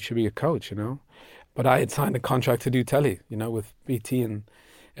 I think you should be a coach, But I had signed a contract to do telly, with BT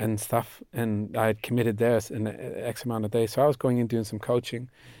and stuff, and I had committed there in X amount of days. So I was going in doing some coaching,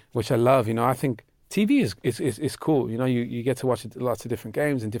 which I love. I think TV is cool. You get to watch lots of different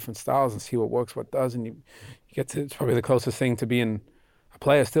games and different styles and see what works, what doesn't. You get to, it's probably the closest thing to being a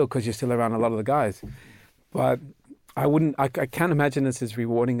player still, because you're still around a lot of the guys. But I can't imagine this as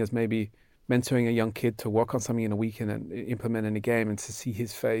rewarding as maybe mentoring a young kid to work on something in a weekend and implement in a game, and to see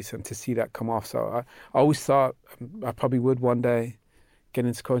his face and to see that come off. So I always thought I probably would one day get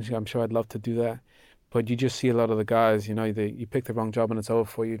into coaching. I'm sure I'd love to do that. But you just see a lot of the guys, you pick the wrong job and it's over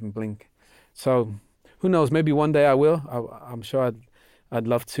before you even blink. So who knows, maybe one day I will. I'm sure I'd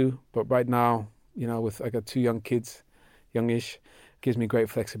love to. But right now, I got 2 young kids, youngish, gives me great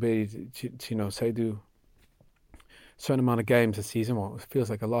flexibility to say do certain amount of games a season. Well, it feels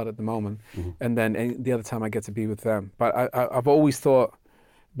like a lot at the moment. Mm-hmm. And then the other time I get to be with them. But I've always thought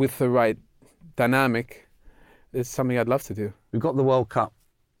with the right dynamic, it's something I'd love to do. We've got the World Cup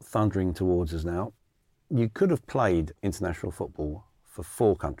thundering towards us now. You could have played international football for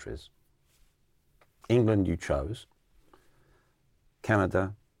 4 countries. England you chose,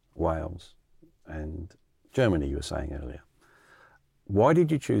 Canada, Wales, and Germany you were saying earlier. Why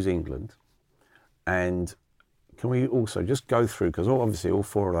did you choose England? And can we also just go through, because obviously all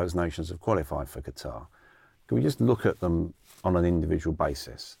 4 of those nations have qualified for Qatar, can we just look at them on an individual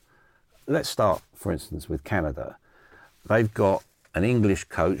basis? Let's start, for instance, with Canada. They've got an English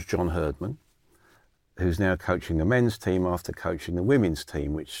coach, John Herdman, who's now coaching the men's team after coaching the women's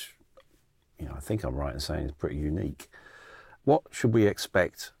team, which, I think I'm right in saying is pretty unique. What should we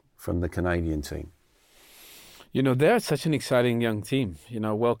expect from the Canadian team? They're such an exciting young team,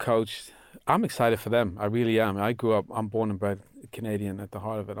 well coached. I'm excited for them. I really am. I'm born and bred Canadian at the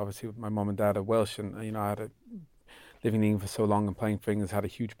heart of it. Obviously, my mom and dad are Welsh, and I had living in England for so long and playing for England has had a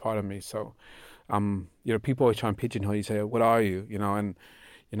huge part of me. So, people always try and pigeonhole you, say, "What are you?"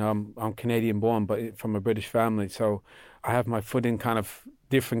 I'm Canadian born, but from a British family. So, I have my foot in kind of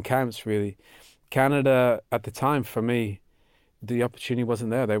different camps. Really, Canada at the time for me, the opportunity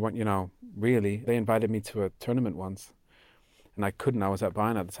wasn't there. They weren't, really. They invited me to a tournament once. And I couldn't. I was at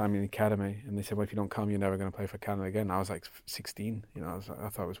Bayern at the time in the academy, and they said, well, if you don't come, you're never going to play for Canada again. I was like 16, I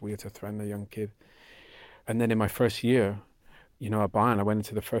thought it was weird to threaten a young kid. And then in my first year, at Bayern, I went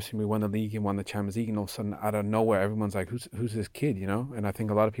into the first team, we won the league and won the Champions League, and all of a sudden, out of nowhere, everyone's like, who's this kid, And I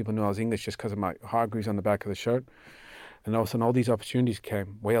think a lot of people knew I was English just because of my Hargreaves on the back of the shirt. And all of a sudden, all these opportunities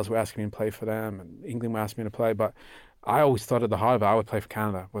came. Wales were asking me to play for them, and England were asking me to play. But I always thought at the heart of it, I would play for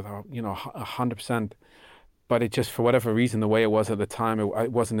Canada with, 100%. But it just, for whatever reason, the way it was at the time,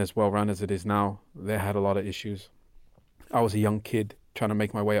 it wasn't as well run as it is now. They had a lot of issues. I was a young kid trying to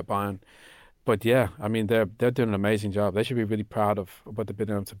make my way at Bayern. But yeah, I mean, they're doing an amazing job. They should be really proud of what they've been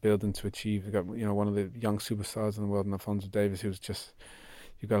able to build and to achieve. They've got, one of the young superstars in the world, Alphonso Davies, who's just,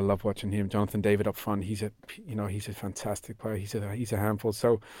 you've got to love watching him. Jonathan David up front, he's a fantastic player. He's a handful.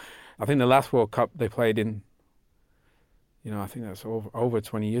 So I think the last World Cup they played in, I think that's over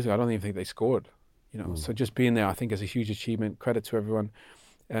 20 years ago. I don't even think they scored. So just being there, I think, is a huge achievement. Credit to everyone.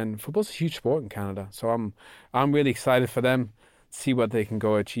 And football's a huge sport in Canada. So I'm really excited for them. see what they can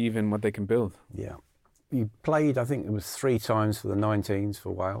go achieve and what they can build. Yeah. You played, I think it was 3 times for the 19s for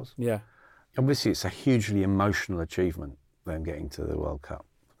Wales. Yeah. Obviously, it's a hugely emotional achievement, them getting to the World Cup,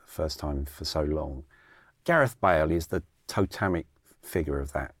 the first time for so long. Gareth Bale is the totemic figure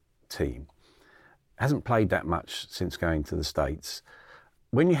of that team. Hasn't played that much since going to the States.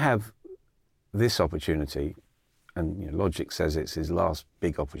 When you have this opportunity, and logic says it's his last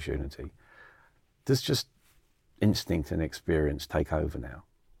big opportunity, does just instinct and experience take over now?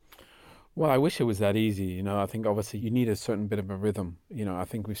 Well, I wish it was that easy. I think obviously you need a certain bit of a rhythm. I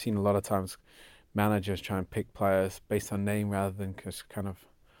think we've seen a lot of times managers try and pick players based on name rather than just kind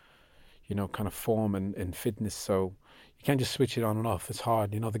of form and fitness. So you can't just switch it on and off. It's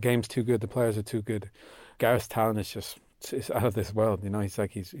hard. The game's too good. The players are too good. Gareth's talent is just it's out of this world. He's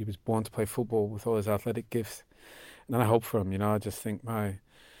like he was born to play football with all his athletic gifts. And I hope for him. I just think my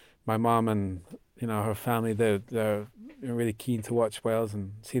mom and her family, they're really keen to watch Wales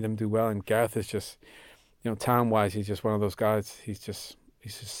and see them do well. And Gareth is just, talent-wise, he's just one of those guys. He's just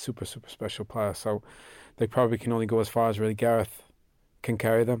super, super special player. So they probably can only go as far as really Gareth can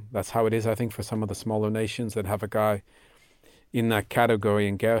carry them. That's how it is, I think, for some of the smaller nations that have a guy in that category,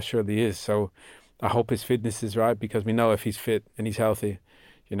 and Gareth surely is. So I hope his fitness is right, because we know if he's fit and he's healthy,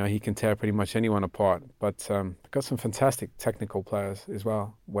 he can tear pretty much anyone apart. But they've got some fantastic technical players as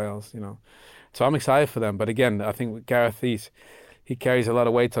well, Wales, So I'm excited for them. But again, I think with Gareth, he carries a lot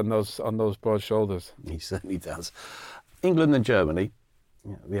of weight on those broad shoulders. He certainly does. England and Germany,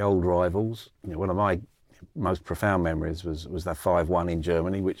 the old rivals. One of my most profound memories was that 5-1 in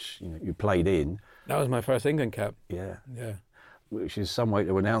Germany, which you played in. That was my first England cap. Yeah. Yeah. Which is some way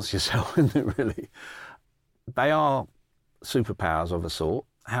to announce yourself, isn't it, really? They are superpowers of a sort.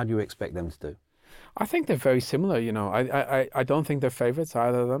 How do you expect them to do? I think they're very similar, I don't think they're favourites,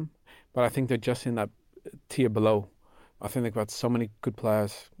 either of them, but I think they're just in that tier below. I think they've got so many good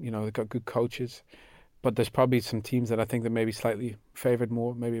players, they've got good coaches, but there's probably some teams that I think that may be slightly favoured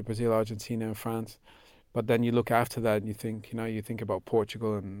more, maybe Brazil, Argentina and France. But then you look after that and you think, you think about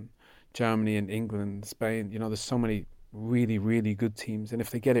Portugal and Germany and England and Spain. There's so many really, really good teams. And if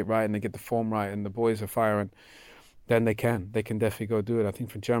they get it right and they get the form right and the boys are firing, then they can definitely go do it. I think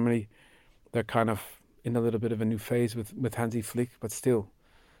for Germany, they're kind of in a little bit of a new phase with Hansi Flick, but still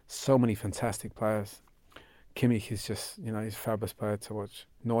so many fantastic players. Kimmich is just, he's a fabulous player to watch.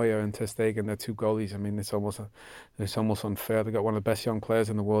 Neuer and Ter Stegen, they're 2 goalies. I mean, it's almost unfair. They've got one of the best young players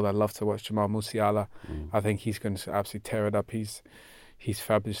in the world. I love to watch Jamal Musiala. I think he's going to absolutely tear it up. He's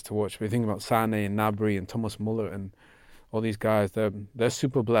fabulous to watch. But you think about Sané and Gnabry and Thomas Müller and all these guys, they're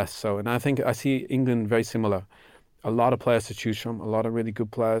super blessed. So, and I think I see England very similar. A lot of players to choose from, a lot of really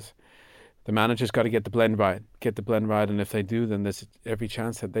good players. The manager's got to get the blend right, and if they do, then there's every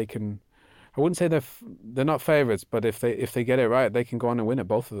chance that they can. I wouldn't say they're not favourites, but if they get it right, they can go on and win it,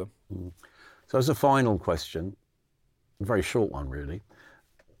 both of them. So as a final question, a very short one really,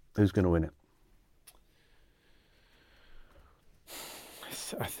 who's going to win it?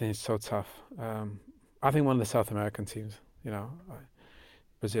 I think it's so tough. I think one of the South American teams,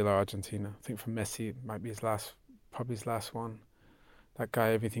 Brazil or Argentina. I think for Messi, it might be probably his last one. That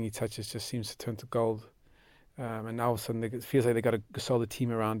guy, everything he touches just seems to turn to gold. And now all of a sudden it feels like they got a solid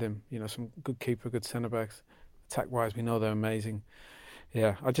team around him. Some good keeper, good centre backs. Attack-wise, we know they're amazing.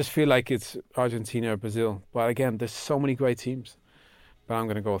 Yeah, I just feel like it's Argentina or Brazil. But again, there's so many great teams. But I'm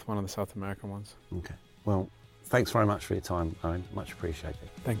going to go with one of the South American ones. Okay. Well, thanks very much for your time, Owen. Much appreciated.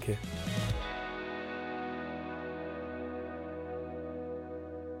 Thank you.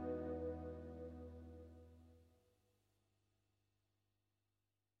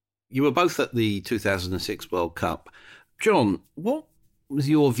 You were both at the 2006 World Cup. John, what was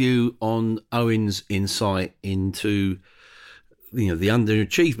your view on Owen's insight into the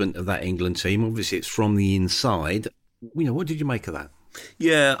underachievement of that England team? Obviously, it's from the inside. What did you make of that?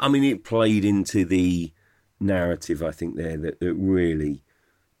 Yeah, I mean, it played into the narrative, I think, there that really,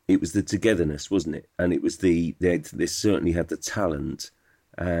 it was the togetherness, wasn't it? And it was they certainly had the talent,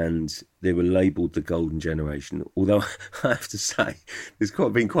 and they were labelled the golden generation. Although I have to say, there's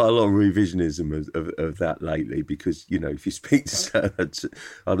been quite a lot of revisionism of that lately, because if you speak to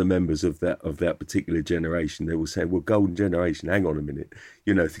other members of that particular generation, they will say, "Well, golden generation. Hang on a minute.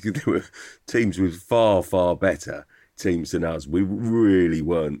 There were teams with far, far better teams than us. We really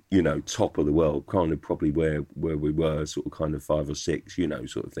weren't, top of the world. Kind of probably where we were, sort of kind of 5 or 6,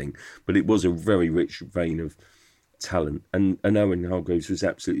 sort of thing. But it was a very rich vein of talent, and Owen Hargreaves was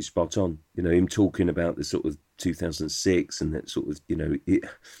absolutely spot on. Him talking about the sort of 2006 and that sort of,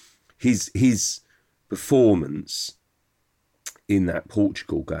 his performance in that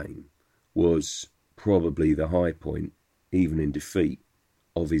Portugal game was probably the high point even in defeat,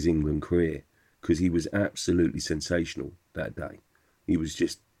 of his England career, because he was absolutely sensational that day. He was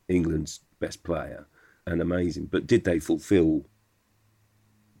just England's best player and amazing. But did they fulfil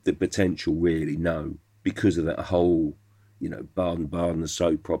the potential? Really? No, because of that whole, Baden, the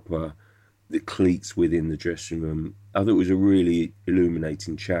soap opera, the cliques within the dressing room. I thought it was a really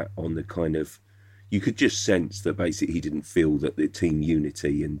illuminating chat on the kind of, you could just sense that basically he didn't feel that the team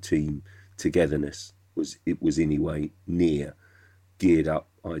unity and team togetherness was anyway near geared up,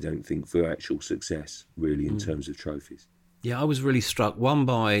 I don't think, for actual success, really, in terms of trophies. Yeah, I was really struck, one,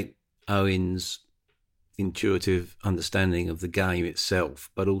 by Owen's intuitive understanding of the game itself,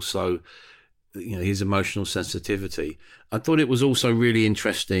 but also, his emotional sensitivity. I thought it was also really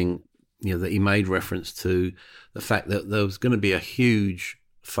interesting, that he made reference to the fact that there was going to be a huge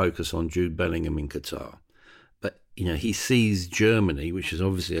focus on Jude Bellingham in Qatar. But, he sees Germany, which is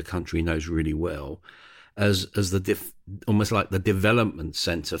obviously a country he knows really well, as almost like the development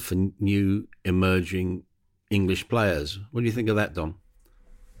centre for new emerging English players. What do you think of that, Don?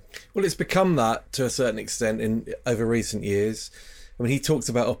 Well, it's become that to a certain extent over recent years. I mean, he talks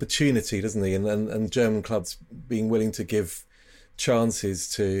about opportunity, doesn't he? And German clubs being willing to give chances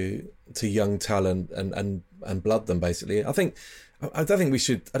to young talent and blood them, basically. I don't think we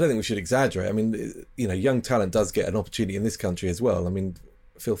should exaggerate. I mean, young talent does get an opportunity in this country as well. I mean,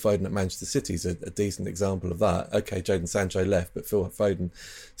 Phil Foden at Manchester City is a decent example of that. Okay, Jadon Sancho left, but Phil Foden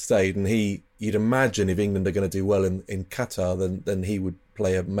stayed, and you'd imagine if England are going to do well in Qatar, then he would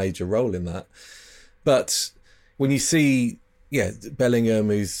play a major role in that. But when you see, Bellingham,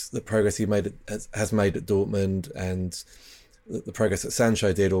 who's the progress he has made at Dortmund, and the progress that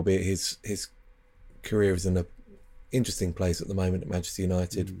Sancho did, albeit his career is in an interesting place at the moment at Manchester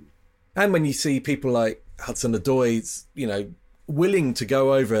United. And when you see people like Hudson-Odoi, willing to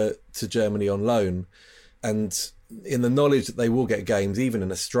go over to Germany on loan, and in the knowledge that they will get games, even in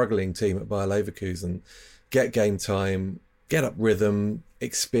a struggling team at Bayer Leverkusen, get game time, get up rhythm,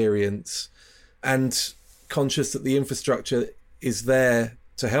 experience, and conscious that the infrastructure is there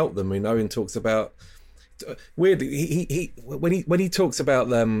to help them. I mean, Owen talks about, weirdly, when he talks about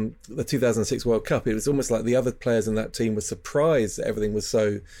the 2006 World Cup, it was almost like the other players in that team were surprised that everything was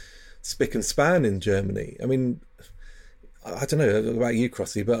so spick and span in Germany. I mean, I don't know about you,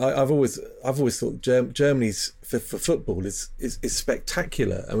 Crossy, but I've always thought Germany's for football is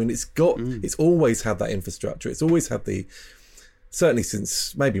spectacular. I mean, it's always had that infrastructure. It's always had certainly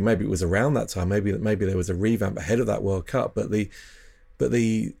since maybe it was around that time. Maybe there was a revamp ahead of that World Cup, but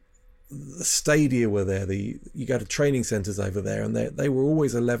the stadia were there. You go to training centres over there, and they were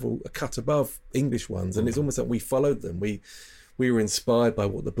always a cut above English ones. And it's almost like we followed them. We were inspired by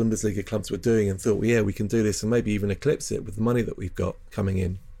what the Bundesliga clubs were doing and thought, well, we can do this and maybe even eclipse it with the money that we've got coming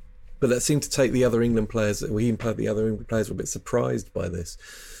in. But that seemed to take the other England players, the other England players were a bit surprised by this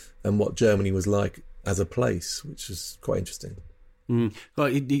and what Germany was like as a place, which was quite interesting. Well,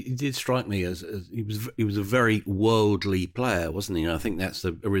 he did strike me as he was a very worldly player, wasn't he? And I think that's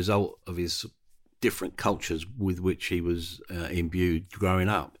a result of his different cultures with which he was imbued growing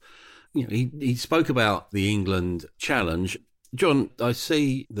up. He spoke about the England challenge. John, I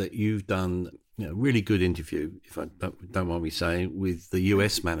see that you've done a really good interview, if I don't mind me saying, with the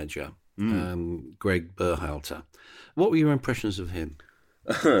US manager, Greg Berhalter. What were your impressions of him?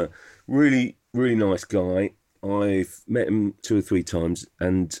 Really, really nice guy. I've met him 2 or 3 times,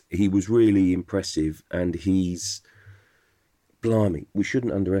 and he was really impressive. And blimey, we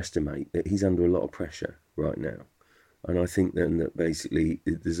shouldn't underestimate that he's under a lot of pressure right now. And I think then that basically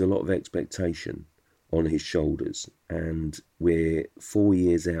there's a lot of expectation on his shoulders, and we're 4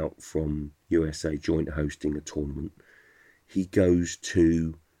 years out from USA joint hosting a tournament. He goes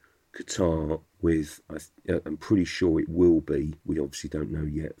to Qatar with, I'm pretty sure it will be, we obviously don't know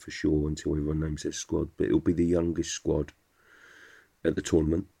yet for sure until everyone names their squad, but it'll be the youngest squad at the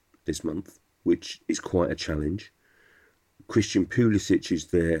tournament this month, which is quite a challenge. Christian Pulisic is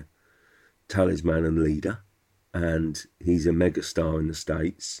their talisman and leader, and he's a megastar in the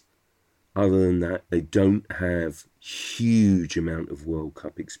States. Other than that, they don't have huge amount of World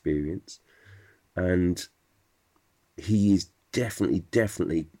Cup experience, and he is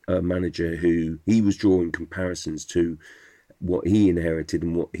definitely a manager who he was drawing comparisons to what he inherited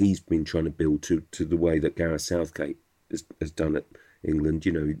and what he's been trying to build to the way that Gareth Southgate has done at England.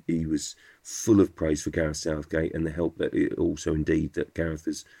 He was full of praise for Gareth Southgate and the help that that Gareth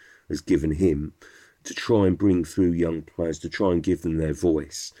has given him to try and bring through young players, to try and give them their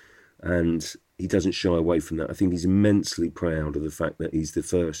voice. And he doesn't shy away from that. I think he's immensely proud of the fact that he's the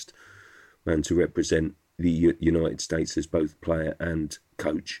first man to represent the United States as both player and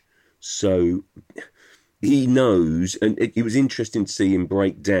coach. So he knows, and it was interesting to see him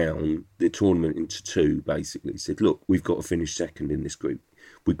break down the tournament into two, basically. He said, look, we've got to finish second in this group.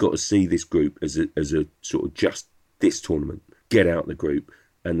 We've got to see this group as a sort of just this tournament, get out the group,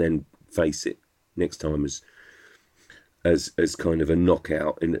 and then face it next time as kind of a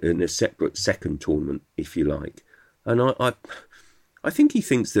knockout in a separate second tournament, if you like. And I think he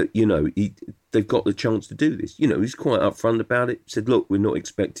thinks that, they've got the chance to do this. He's quite upfront about it. Said, look, we're not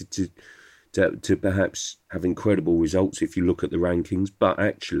expected to perhaps have incredible results if you look at the rankings, but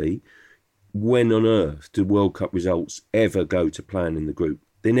actually, when on earth do World Cup results ever go to plan in the group?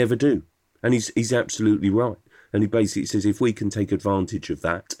 They never do. And he's absolutely right. And he basically says, if we can take advantage of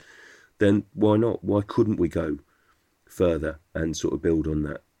that, then why not? Why couldn't we go further and sort of build on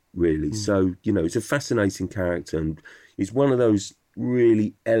that, really? So, he's a fascinating character, and he's one of those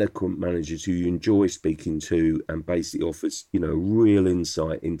really eloquent managers who you enjoy speaking to, and basically offers, real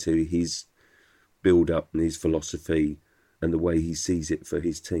insight into his build-up and his philosophy and the way he sees it for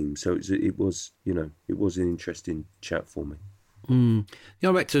his team. So it was an interesting chat for me.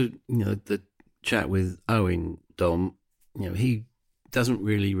 Back to the chat with Owen, Dom. He doesn't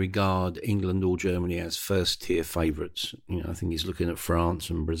really regard England or Germany as first-tier favourites. I think he's looking at France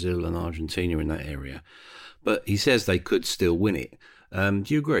and Brazil and Argentina in that area. But he says they could still win it. Do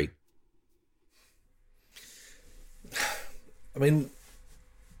you agree? I mean,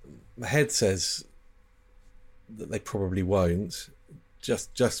 my head says that they probably won't.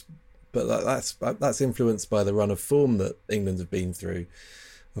 But that's influenced by the run of form that England have been through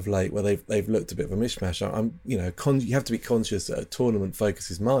of late, where they've looked a bit of a mishmash. You have to be conscious that a tournament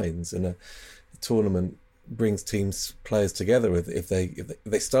focuses minds, and a tournament brings players together if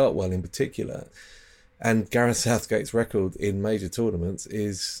they start well in particular. And Gareth Southgate's record in major tournaments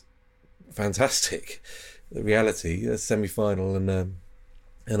is fantastic. The reality, a semi-final and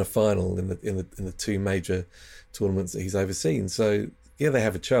a final in the two major tournaments that he's overseen. So yeah, they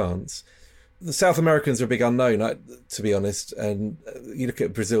have a chance. The South Americans are a big unknown, to be honest. And you look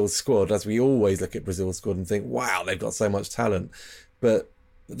at Brazil's squad, as we always look at Brazil's squad and think, wow, they've got so much talent. But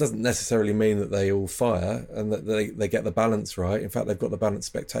it doesn't necessarily mean that they all fire and that they get the balance right. In fact, they've got the balance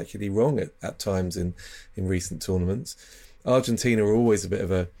spectacularly wrong at times in recent tournaments. Argentina are always a bit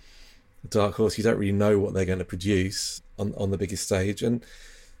of a dark horse. You don't really know what they're going to produce on the biggest stage. And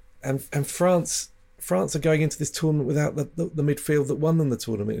France are going into this tournament without the midfield that won them the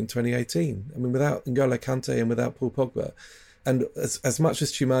tournament in 2018. I mean, without N'Golo Kante and without Paul Pogba. And as much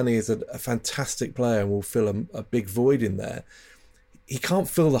as Tchouameni is a fantastic player and will fill a big void in there, he can't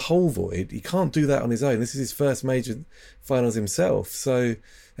fill the whole void. He can't do that on his own. This is his first major finals himself. So,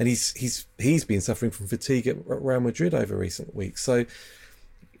 and he's been suffering from fatigue at Real Madrid over recent weeks. So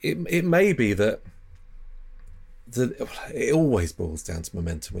it may be that it always boils down to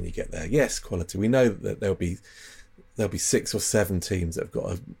momentum when you get there. Yes, quality. We know that there'll be 6 or 7 teams that have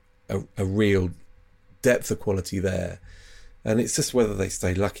got a real depth of quality there. And it's just whether they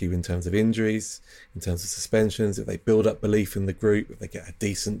stay lucky in terms of injuries, in terms of suspensions, if they build up belief in the group, if they get a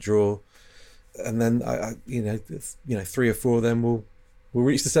decent draw. And then, 3 or 4 of them will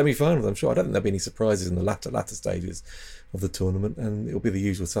reach the semi-finals, I'm sure. I don't think there'll be any surprises in the latter stages of the tournament, and it'll be the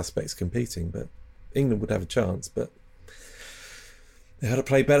usual suspects competing. But England would have a chance, but they had to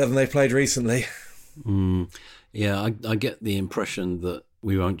play better than they've played recently. Yeah, I get the impression that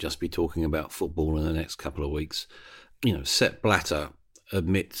we won't just be talking about football in the next couple of weeks. Sepp Blatter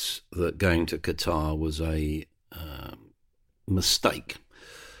admits that going to Qatar was a mistake.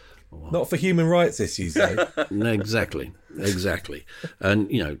 Not for human rights issues, though. No, exactly. And,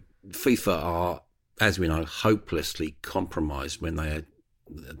 FIFA are, as we know, hopelessly compromised when they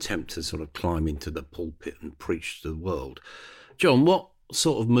attempt to sort of climb into the pulpit and preach to the world. John, what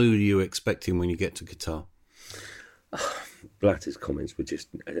sort of mood are you expecting when you get to Qatar? Blatter's comments were just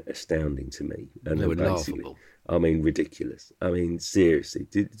astounding to me. And they were laughable. I mean, ridiculous. I mean, seriously,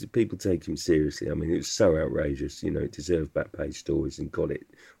 did people take him seriously? I mean, it was so outrageous. It deserved back page stories and got it,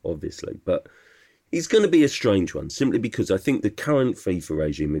 obviously. But it's going to be a strange one, simply because I think the current FIFA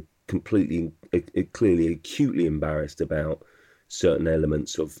regime are clearly acutely embarrassed about certain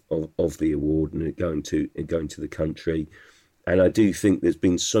elements of the award and it going to the country. And I do think there's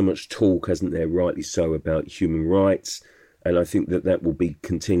been so much talk, hasn't there, rightly so, about human rights. And I think that will be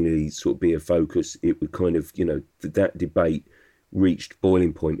continually sort of be a focus. It would kind of, that debate reached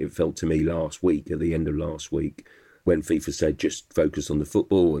boiling point, it felt to me, last week, at the end of last week, when FIFA said just focus on the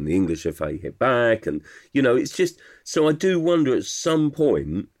football and the English FA hit back. And, it's just, so I do wonder at some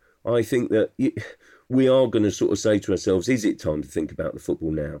point, I think that we are going to sort of say to ourselves, is it time to think about the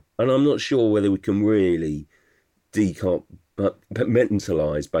football now? And I'm not sure whether we can really but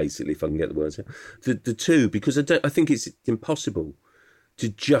mentalise, basically, if I can get the words out. The two, because I think it's impossible to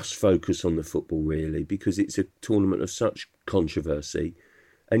just focus on the football, really, because it's a tournament of such controversy.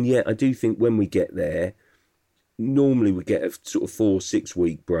 And yet I do think when we get there, normally we get a sort of 4-6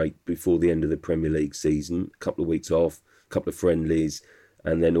 week break before the end of the Premier League season, a couple of weeks off, a couple of friendlies,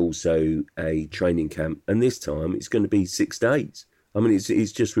 and then also a training camp. And this time it's going to be 6 days. I mean,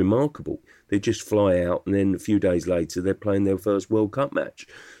 it's just remarkable. They just fly out, and then a few days later they're playing their first World Cup match.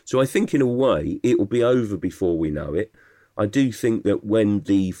 So I think in a way it will be over before we know it. I do think that when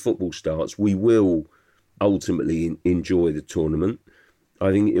the football starts, we will ultimately enjoy the tournament.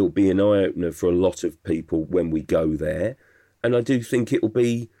 I think it will be an eye-opener for a lot of people when we go there. And I do think it will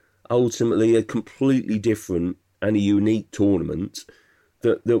be ultimately a completely different and a unique tournament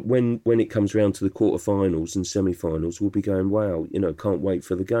that when it comes around to the quarterfinals and semi-finals, we'll be going, wow, can't wait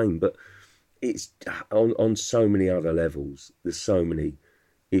for the game. But it's on so many other levels. There's so many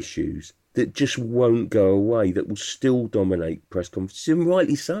issues that just won't go away, that will still dominate press conferences, and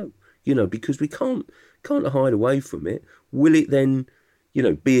rightly so, because we can't hide away from it. Will it then,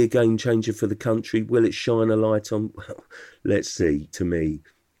 be a game changer for the country? Will it shine a light on? Well, let's see. To me,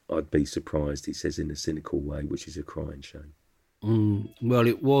 I'd be surprised, he says in a cynical way, which is a crying shame. Well,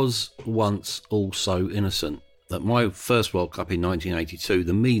 it was once all so innocent. At my first World Cup in 1982,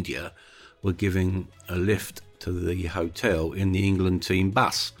 the media were giving a lift to the hotel in the England team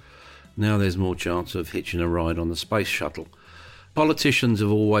bus. Now there's more chance of hitching a ride on the space shuttle. Politicians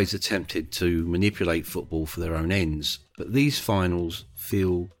have always attempted to manipulate football for their own ends, but these finals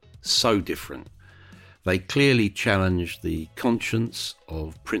feel so different. They clearly challenge the conscience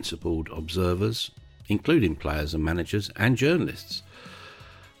of principled observers, including players and managers and journalists.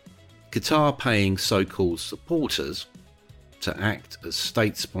 Qatar paying so-called supporters to act as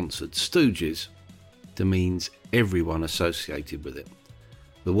state-sponsored stooges demeans everyone associated with it.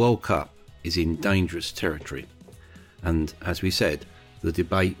 The World Cup is in dangerous territory, and as we said, the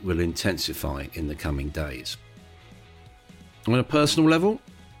debate will intensify in the coming days. On a personal level,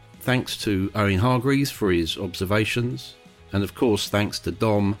 thanks to Owen Hargreaves for his observations, and of course thanks to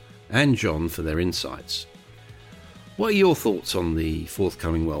Dom and John for their insights. What are your thoughts on the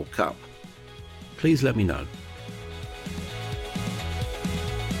forthcoming World Cup? Please let me know.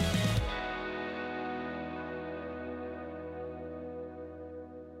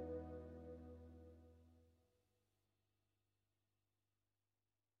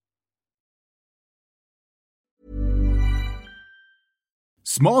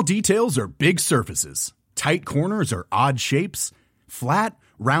 Small details are big surfaces. Tight corners are odd shapes. Flat,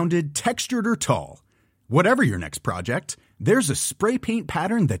 rounded, textured, or tall. Whatever your next project, there's a spray paint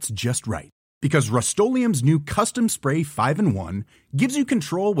pattern that's just right. Because Rust-Oleum's new Custom Spray 5-in-1 gives you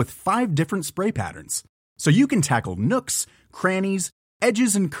control with 5 different spray patterns. So you can tackle nooks, crannies,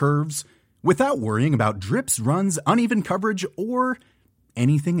 edges, and curves without worrying about drips, runs, uneven coverage, or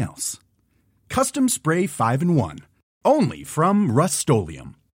anything else. Custom Spray 5-in-1. Only from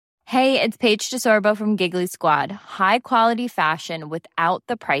Rust-Oleum. Hey, it's Paige DeSorbo from Giggly Squad. High quality fashion without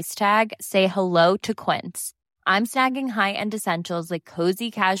the price tag. Say hello to Quince. I'm snagging high-end essentials like cozy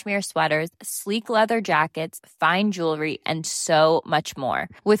cashmere sweaters, sleek leather jackets, fine jewelry, and so much more.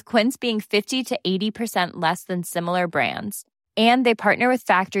 With Quince being 50 to 80% less than similar brands. And they partner with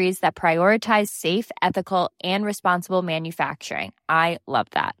factories that prioritize safe, ethical, and responsible manufacturing. I love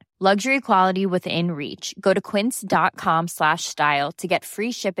that. Luxury quality within reach. Go to quince.com/style to get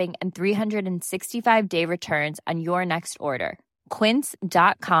free shipping and 365-day returns on your next order.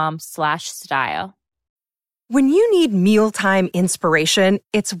 Quince.com/style. When you need mealtime inspiration,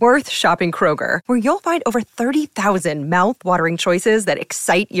 it's worth shopping Kroger, where you'll find over 30,000 mouth-watering choices that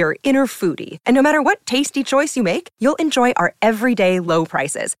excite your inner foodie. And no matter what tasty choice you make, you'll enjoy our everyday low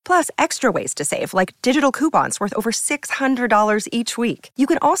prices, plus extra ways to save, like digital coupons worth over $600 each week. You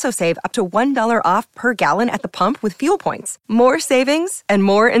can also save up to $1 off per gallon at the pump with fuel points. More savings and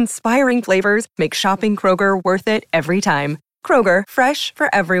more inspiring flavors make shopping Kroger worth it every time. Kroger, fresh for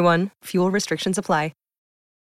everyone. Fuel restrictions apply.